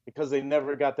discharged because they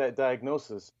never got that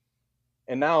diagnosis.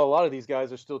 And now a lot of these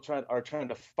guys are still trying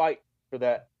to fight for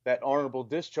that honorable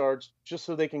discharge just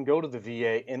so they can go to the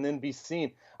VA and then be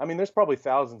seen. I mean, there's probably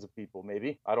thousands of people,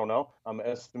 maybe. I don't know. I'm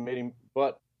estimating.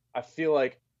 But I feel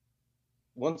like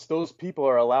once those people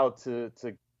are allowed to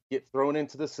get thrown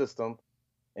into the system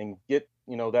and get,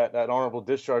 that honorable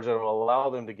discharge that will allow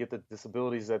them to get the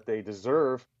disabilities that they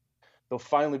deserve, they'll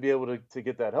finally be able to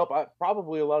get that help.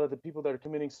 Probably a lot of the people that are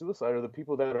committing suicide are the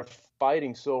people that are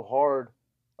fighting so hard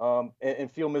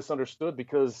and feel misunderstood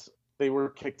because they were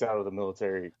kicked out of the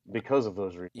military because of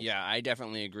those reasons. Yeah, I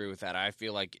definitely agree with that. I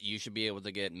feel like you should be able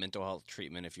to get mental health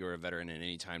treatment if you're a veteran at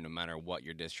any time, no matter what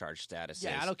your discharge status is.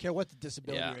 Yeah, I don't care what the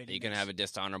disability rating is. You can have a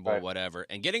dishonorable whatever.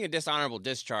 And getting a dishonorable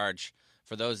discharge,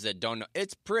 for those that don't know,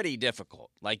 it's pretty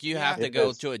difficult. Like, you have to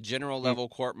go to a general level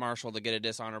court-martial to get a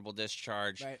dishonorable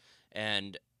discharge. Right.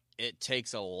 And it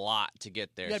takes a lot to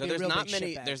get there. So there's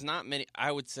not many.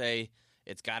 I would say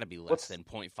it's got to be less than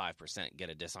 0.5% get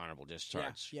a dishonorable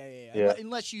discharge. Yeah.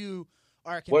 Unless you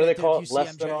are what do they call it?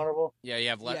 Less than honorable? Yeah, you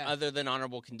have other than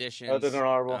honorable conditions. Other than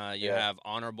honorable. You have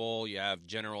honorable, you have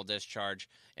general discharge,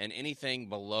 and anything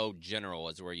below general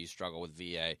is where you struggle with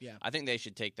VA. Yeah. I think they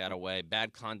should take that away.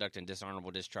 Bad conduct and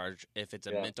dishonorable discharge, if it's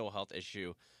a mental health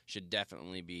issue, should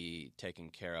definitely be taken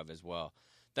care of as well.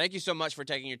 Thank you so much for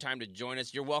taking your time to join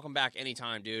us. You're welcome back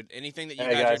anytime, dude. Anything that you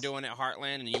guys are doing at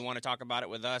Heartland and you want to talk about it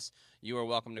with us, you are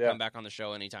welcome to come back on the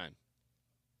show anytime.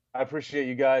 I appreciate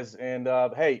you guys. And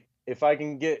hey, if I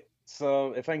can get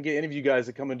any of you guys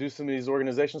to come and do some of these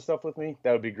organization stuff with me,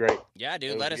 that would be great. Yeah,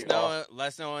 dude. Let us know. Awesome. Let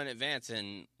us know in advance,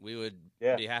 and we would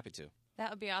be happy to. That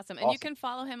would be awesome. And you can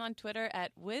follow him on Twitter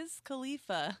at Wiz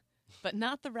Khalifa, but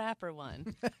not the rapper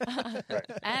one.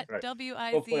 At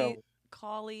WIZ.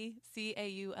 Cauley,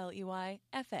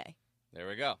 CAULEYFA. There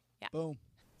we go. Yeah. Boom.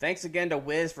 Thanks again to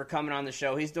Wiz for coming on the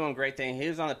show. He's doing a great thing. He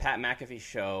was on the Pat McAfee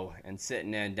show and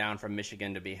sitting in down from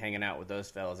Michigan to be hanging out with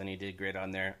those fellas, and he did great on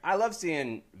there. I love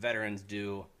seeing veterans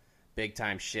do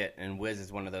big-time shit, and Wiz is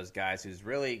one of those guys who's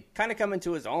really kind of coming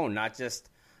to his own, not just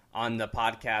on the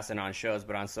podcast and on shows,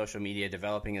 but on social media,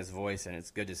 developing his voice, and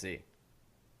it's good to see.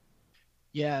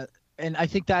 Yeah, and I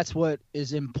think that's what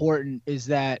is important, is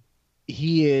that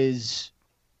he is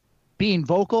being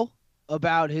vocal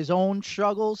about his own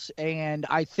struggles. And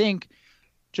I think,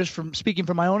 just from speaking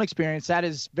from my own experience, that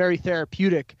is very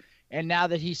therapeutic. And now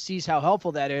that he sees how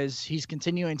helpful that is, he's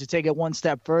continuing to take it one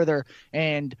step further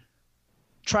and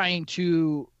trying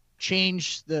to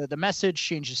change the message,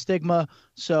 change the stigma.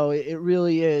 So it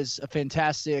really is a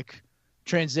fantastic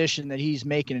transition that he's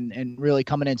making and really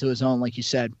coming into his own, like you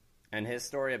said. And his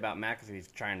story about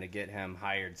McAfee trying to get him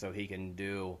hired so he can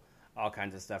do all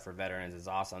kinds of stuff for veterans is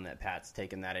awesome, that Pat's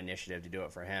taken that initiative to do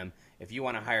it for him. If you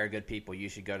want to hire good people, you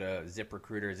should go to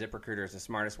ZipRecruiter. ZipRecruiter is the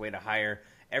smartest way to hire.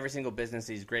 Every single business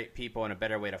needs great people and a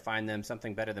better way to find them.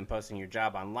 Something better than posting your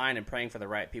job online and praying for the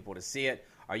right people to see it.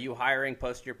 Are you hiring?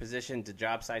 Post your position to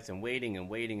job sites and waiting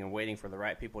for the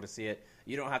right people to see it.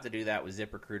 You don't have to do that with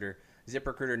ZipRecruiter.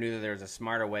 ZipRecruiter knew that there was a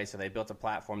smarter way, so they built a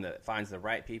platform that finds the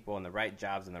right people and the right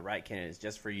jobs and the right candidates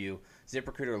just for you.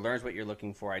 ZipRecruiter learns what you're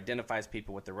looking for, identifies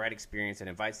people with the right experience, and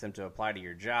invites them to apply to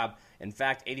your job. In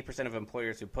fact, 80% of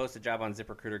employers who post a job on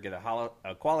ZipRecruiter get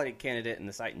a quality candidate in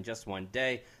the site in just one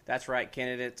day. That's right,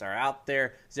 candidates are out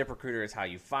there. ZipRecruiter is how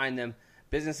you find them.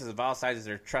 Businesses of all sizes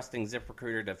are trusting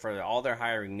ZipRecruiter to further all their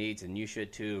hiring needs, and you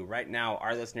should too. Right now,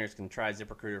 our listeners can try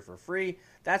ZipRecruiter for free.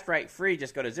 That's right, free.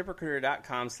 Just go to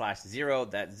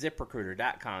ZipRecruiter.com/0. That's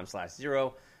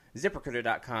ZipRecruiter.com/0.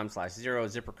 ZipRecruiter.com/0.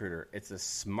 ZipRecruiter. It's the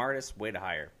smartest way to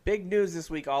hire. Big news this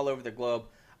week all over the globe.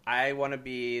 I want to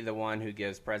be the one who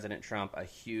gives President Trump a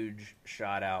huge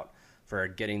shout out for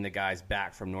getting the guys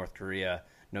back from North Korea.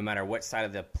 No matter what side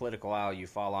of the political aisle you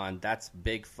fall on, that's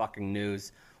big fucking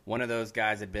news. One of those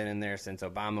guys had been in there since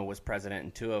Obama was president,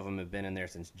 and two of them have been in there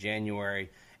since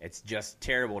January. It's just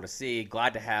terrible to see.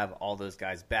 Glad to have all those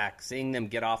guys back. Seeing them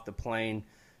get off the plane,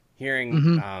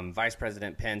 hearing Vice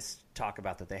President Pence talk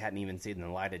about that they hadn't even seen the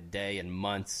light of day in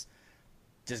months,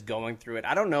 just going through it.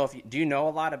 I don't know do you know a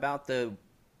lot about the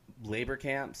labor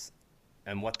camps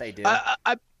and what they did?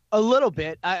 A little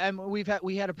bit.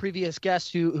 We had a previous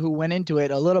guest who went into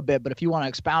it a little bit, but if you want to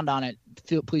expound on it,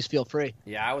 please feel free.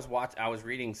 Yeah, I was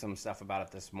reading some stuff about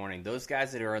it this morning. Those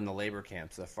guys that are in the labor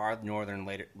camps, the far northern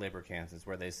labor camps, is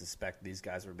where they suspect these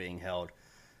guys were being held.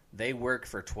 They work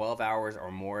for 12 hours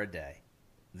or more a day.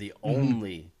 The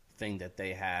only thing that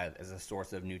they have as a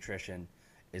source of nutrition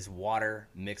is water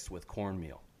mixed with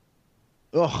cornmeal.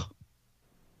 Ugh.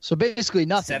 So basically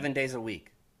nothing. 7 days a week.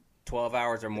 12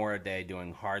 hours or more a day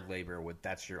doing hard labor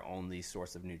that's your only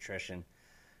source of nutrition.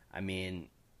 I mean,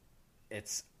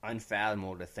 it's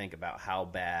unfathomable to think about how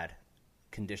bad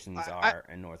conditions are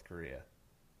in North Korea.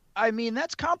 I mean,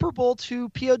 that's comparable to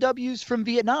POWs from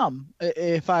Vietnam,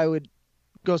 if I would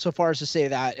go so far as to say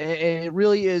that. It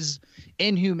really is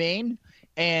inhumane.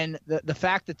 And the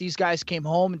fact that these guys came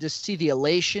home and just see the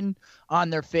elation on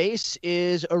their face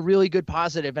is a really good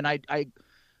positive. And I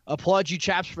applaud you,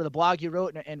 chaps, for the blog you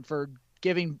wrote and for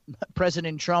giving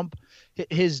President Trump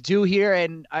his due here.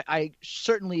 And I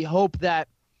certainly hope that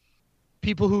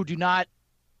people who do not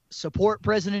support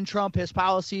President Trump, his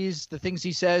policies, the things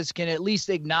he says, can at least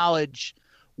acknowledge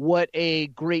what a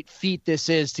great feat this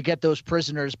is to get those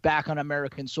prisoners back on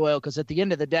American soil. Because at the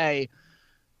end of the day,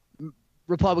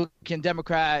 Republican,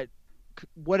 Democrat,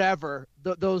 whatever,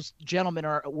 those gentlemen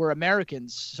were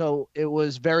Americans. So it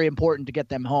was very important to get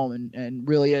them home, and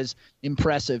really is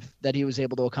impressive that he was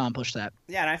able to accomplish that.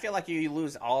 Yeah, and I feel like you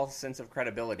lose all sense of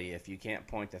credibility if you can't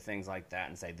point to things like that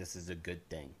and say this is a good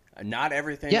thing. Not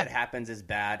everything that happens is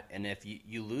bad, and if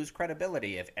you lose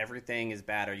credibility if everything is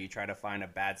bad or you try to find a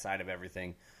bad side of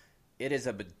everything, it is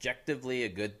objectively a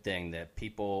good thing that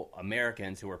people,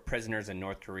 Americans who were prisoners in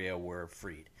North Korea, were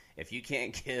freed. If you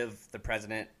can't give the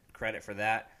president credit for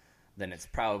that, then it's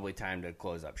probably time to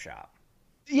close up shop.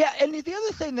 Yeah, and the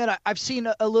other thing that I've seen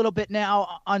a little bit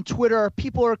now on Twitter,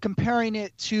 people are comparing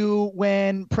it to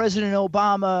when President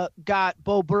Obama got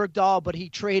Bo Bergdahl, but he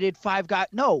traded 5 guys.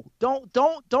 No,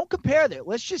 don't compare that.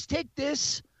 Let's just take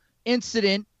this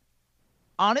incident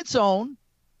on its own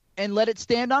and let it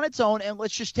stand on its own, and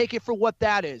let's just take it for what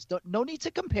that is. No need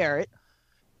to compare it.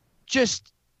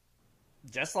 Just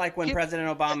like when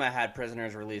President Obama had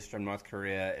prisoners released from North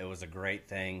Korea, it was a great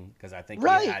thing because I think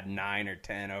he had 9 or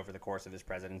 10 over the course of his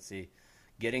presidency.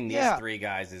 Getting these 3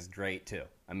 guys is great too.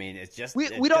 I mean, it's just we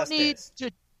don't need to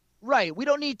We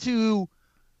don't need to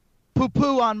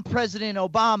poo-poo on President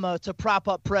Obama to prop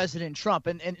up President Trump,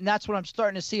 and that's what I'm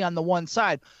starting to see on the one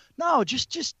side. No,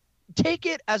 just take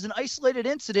it as an isolated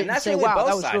incident and say, "Wow,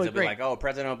 that was really great." Be like, "Oh,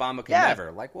 President Obama could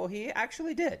never." Like, well, he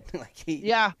actually did. Like he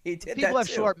did. People that have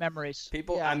too. short memories.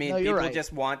 People, people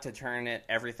just want to turn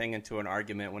everything into an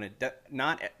argument when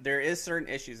there is certain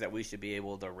issues that we should be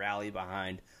able to rally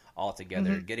behind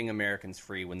altogether. Mm-hmm. Getting Americans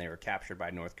free when they were captured by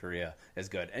North Korea is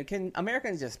good. And can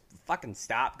Americans just fucking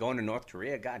stop going to North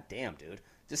Korea? God damn, dude,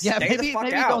 just stay the fuck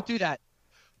out. Maybe don't do that.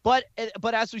 But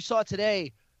as we saw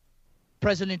today,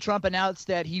 President Trump announced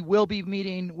that he will be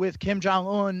meeting with Kim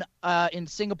Jong-un in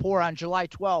Singapore on July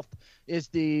 12th is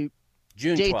the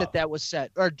June date 12th. that was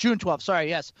set. Or June 12th, sorry,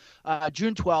 yes.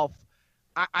 June 12th.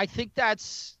 I think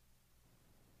that's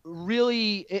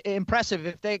really impressive.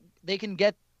 If they can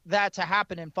get that to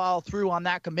happen and follow through on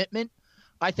that commitment,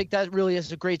 I think that really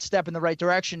is a great step in the right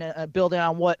direction, building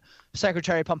on what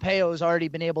Secretary Pompeo has already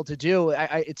been able to do.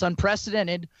 It's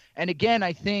unprecedented. And again,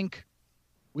 I think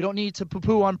we don't need to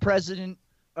poo-poo on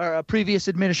previous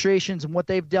administrations and what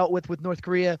they've dealt with North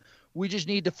Korea. We just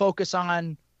need to focus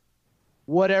on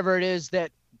whatever it is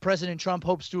that President Trump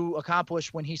hopes to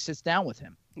accomplish when he sits down with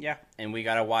him. Yeah, and we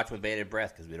got to watch with bated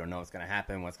breath because we don't know what's going to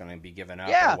happen, what's going to be given up,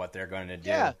 or what they're going to do.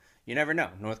 Yeah. You never know.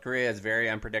 North Korea is very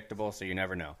unpredictable, so you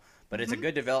never know. But it's a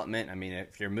good development. I mean,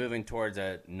 if you're moving towards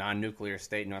a non-nuclear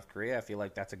state, North Korea, I feel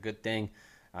like that's a good thing.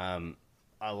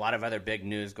 A lot of other big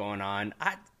news going on.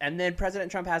 And then President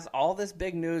Trump has all this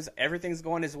big news. Everything's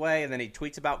going his way. And then he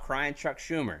tweets about crying Chuck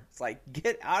Schumer. It's like,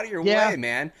 get out of your way,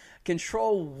 man.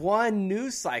 Control one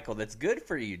news cycle that's good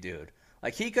for you, dude.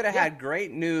 Like, he could have had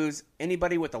great news.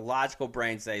 Anybody with a logical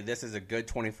brain say, this is a good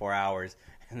 24 hours.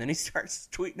 And then he starts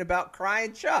tweeting about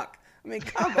crying Chuck. I mean,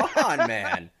 come on,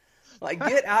 man. Like,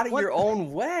 get out of your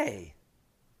own way.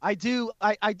 I do.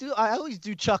 I always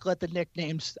do chuckle at the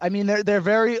nicknames. I mean, they're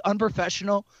very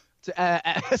unprofessional to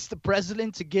ask the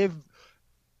president to give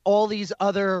all these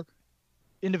other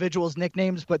individuals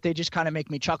nicknames, but they just kind of make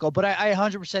me chuckle. But I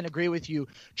 100% agree with you.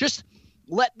 Just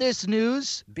let this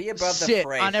news be above sit the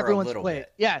fray on for everyone's a little plate.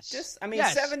 bit. Yes.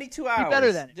 72 hours. Be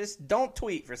better than it. Just don't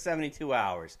tweet for 72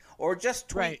 hours, or just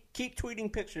tweet. Keep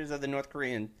tweeting pictures of the North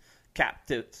Korean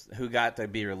captives who got to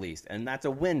be released, and that's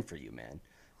a win for you, man.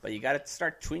 But you got to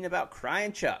start tweeting about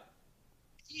crying Chuck.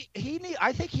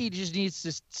 I think he just needs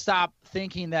to stop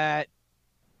thinking that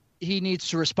he needs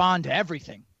to respond to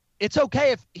everything. It's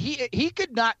okay if he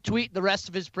could not tweet the rest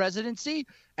of his presidency,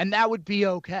 and that would be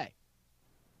okay.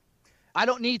 I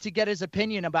don't need to get his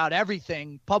opinion about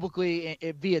everything publicly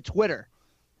via Twitter.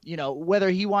 You know,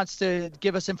 whether he wants to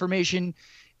give us information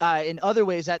in other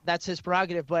ways, that's his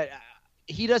prerogative. But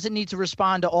he doesn't need to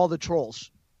respond to all the trolls,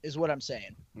 is what I'm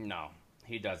saying. No.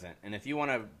 He doesn't. And if you want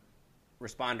to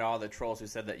respond to all the trolls who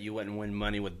said that you wouldn't win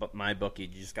money with MyBookie, you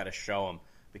just got to show them,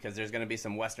 because there's going to be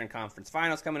some Western Conference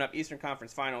Finals coming up, Eastern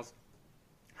Conference Finals.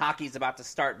 Hockey's about to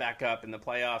start back up in the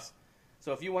playoffs.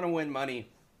 So if you want to win money,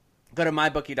 go to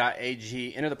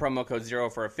mybookie.ag, enter the promo code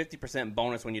 0 for a 50%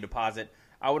 bonus when you deposit.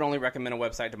 I would only recommend a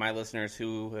website to my listeners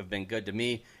who have been good to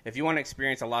me. If you want to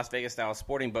experience a Las Vegas-style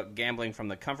sporting book gambling from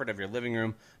the comfort of your living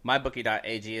room,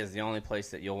 mybookie.ag is the only place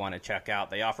that you'll want to check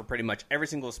out. They offer pretty much every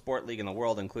single sport league in the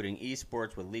world, including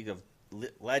esports with League of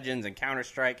Legends and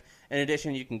Counter-Strike. In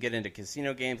addition, you can get into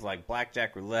casino games like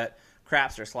blackjack, roulette,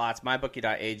 craps, or slots.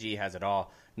 MyBookie.ag has it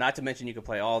all. Not to mention you can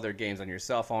play all their games on your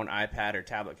cell phone, iPad, or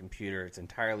tablet computer. It's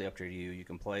entirely up to you. You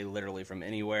can play literally from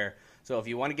anywhere. So if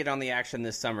you want to get on the action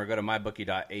this summer, go to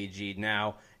mybookie.ag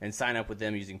now and sign up with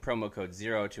them using promo code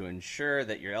 0 to ensure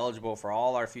that you're eligible for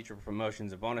all our future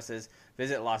promotions and bonuses.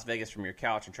 Visit Las Vegas from your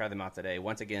couch and try them out today.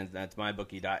 Once again, that's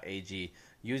mybookie.ag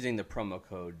using the promo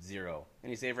code 0.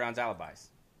 Any save rounds, alibis?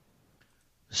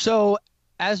 So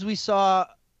as we saw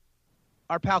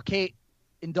our pal Kate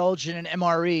indulge in an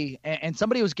MRE, and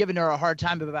somebody was giving her a hard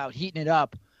time about heating it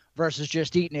up versus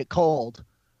just eating it cold.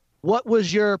 What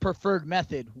was your preferred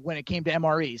method when it came to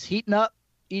MREs? Heating up,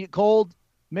 eat it cold,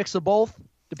 mix of both,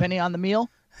 depending on the meal?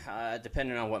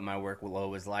 Depending on what my workload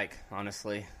was like,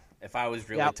 honestly. If I was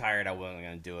really tired, I wasn't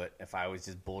going to do it. If I was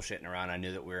just bullshitting around, I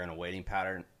knew that we were in a waiting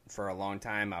pattern for a long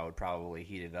time, I would probably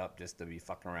heat it up just to be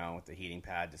fucking around with the heating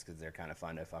pad just because they're kind of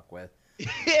fun to fuck with.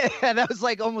 Yeah, that was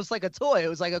like almost like a toy. It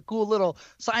was like a cool little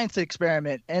science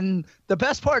experiment. And the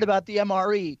best part about the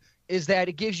MRE is that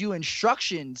it gives you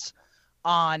instructions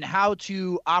on how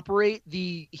to operate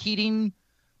the heating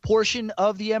portion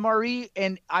of the MRE.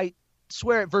 And I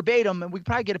swear it verbatim, and we can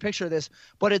probably get a picture of this,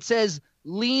 but it says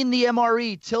lean the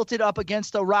MRE tilted up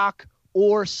against a rock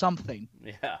or something.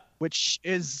 Yeah. Which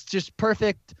is just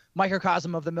perfect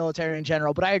microcosm of the military in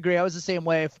general. But I agree. I was the same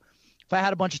way. If I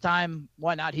had a bunch of time,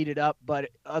 why not heat it up?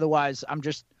 But otherwise, I'm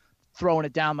just throwing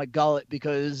it down my gullet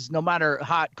because no matter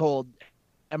hot, cold,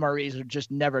 MREs are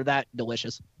just never that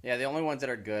delicious. Yeah, the only ones that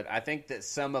are good. I think that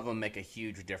some of them make a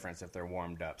huge difference if they're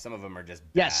warmed up. Some of them are just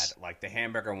bad. Yes. Like the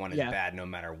hamburger one is bad no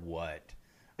matter what.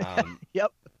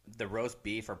 Yep. The roast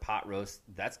beef or pot roast,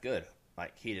 that's good.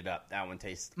 Like heated up. That one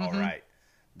tastes all right.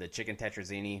 The chicken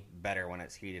tetrazzini, better when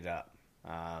it's heated up.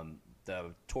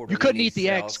 The tortellini You couldn't eat the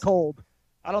cells, eggs cold.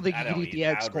 I don't think you could eat the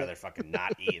eggs I would cold. rather fucking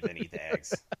not eat than eat the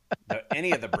eggs.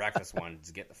 Any of the breakfast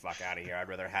ones, get the fuck out of here. I'd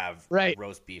rather have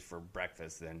roast beef for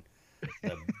breakfast than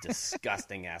the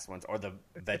disgusting ass ones or the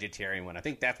vegetarian one. I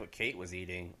think that's what Kate was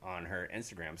eating on her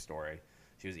Instagram story.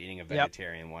 She was eating a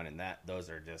vegetarian one, and those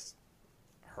are just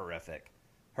horrific.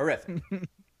 Horrific.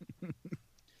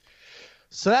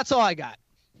 So that's all I got.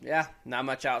 Yeah, not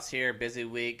much else here. Busy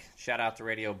week. Shout out to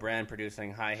Radio Bren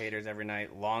producing High Haters every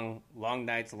night. Long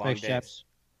nights, long days. Chaps.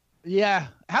 Yeah.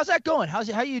 How's that going? How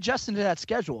are you adjusting to that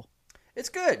schedule? It's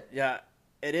good. Yeah.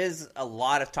 It is a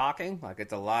lot of talking. Like,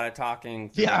 it's a lot of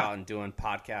talking throughout and doing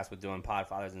podcasts with doing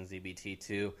Podfathers and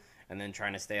ZBT2 and then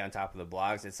trying to stay on top of the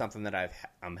blogs. It's something that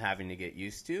I'm having to get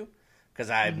used to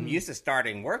because I'm used to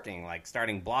starting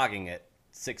blogging at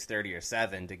 6:30 or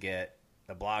 7 to get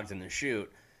the blogs and the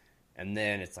shoot. And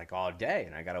then it's like all day,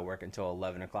 and I got to work until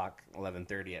 11 o'clock,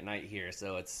 11:30 at night here.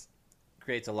 So it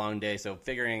creates a long day. So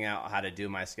figuring out how to do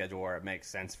my schedule where it makes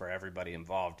sense for everybody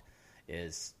involved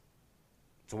it's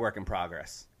a work in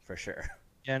progress for sure.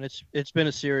 Yeah, and it's been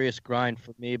a serious grind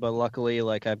for me, but luckily,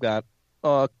 like I've got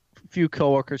a few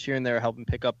coworkers here and there helping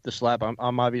pick up the slack.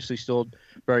 I'm obviously still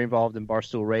very involved in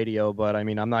Barstool Radio, but I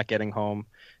mean I'm not getting home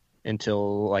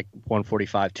until like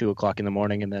 1:45, 2 o'clock in the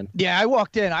morning, and then I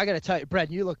walked in. I got to tell you, Brett,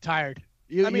 you look tired.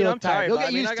 I'm tired.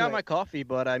 I got my coffee,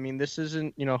 but I mean this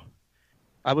isn't.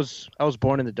 I was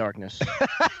born in the darkness.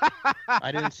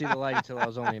 I didn't see the light until I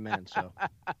was only a man. So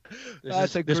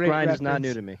this grind is not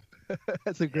new to me.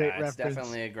 That's a great reference. It's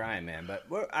definitely a grind, man. But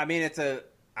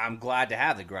I'm glad to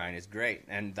have the grind. It's great,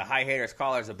 and the High Haters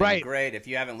callers have been great. If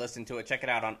you haven't listened to it, check it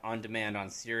out on demand on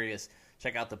Sirius.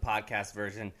 Check out the podcast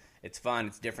version. It's fun.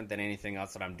 It's different than anything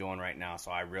else that I'm doing right now. So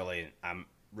I'm really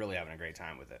having a great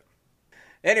time with it.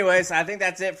 Anyways, I think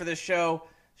that's it for the show.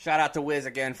 Shout out to Wiz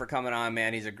again for coming on,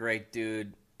 man. He's a great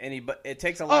dude. It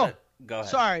takes a lot of... Go ahead.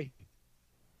 Sorry.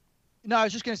 No, I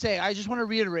was just going to say, I just want to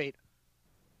reiterate.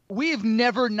 We've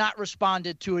never not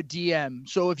responded to a DM.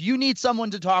 So if you need someone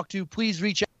to talk to, please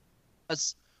reach out to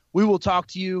us. We will talk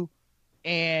to you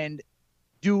and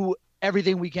do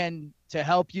everything we can to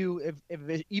help you,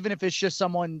 even if it's just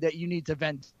someone that you need to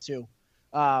vent to.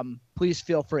 Please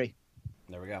feel free.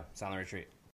 There we go. Silent retreat.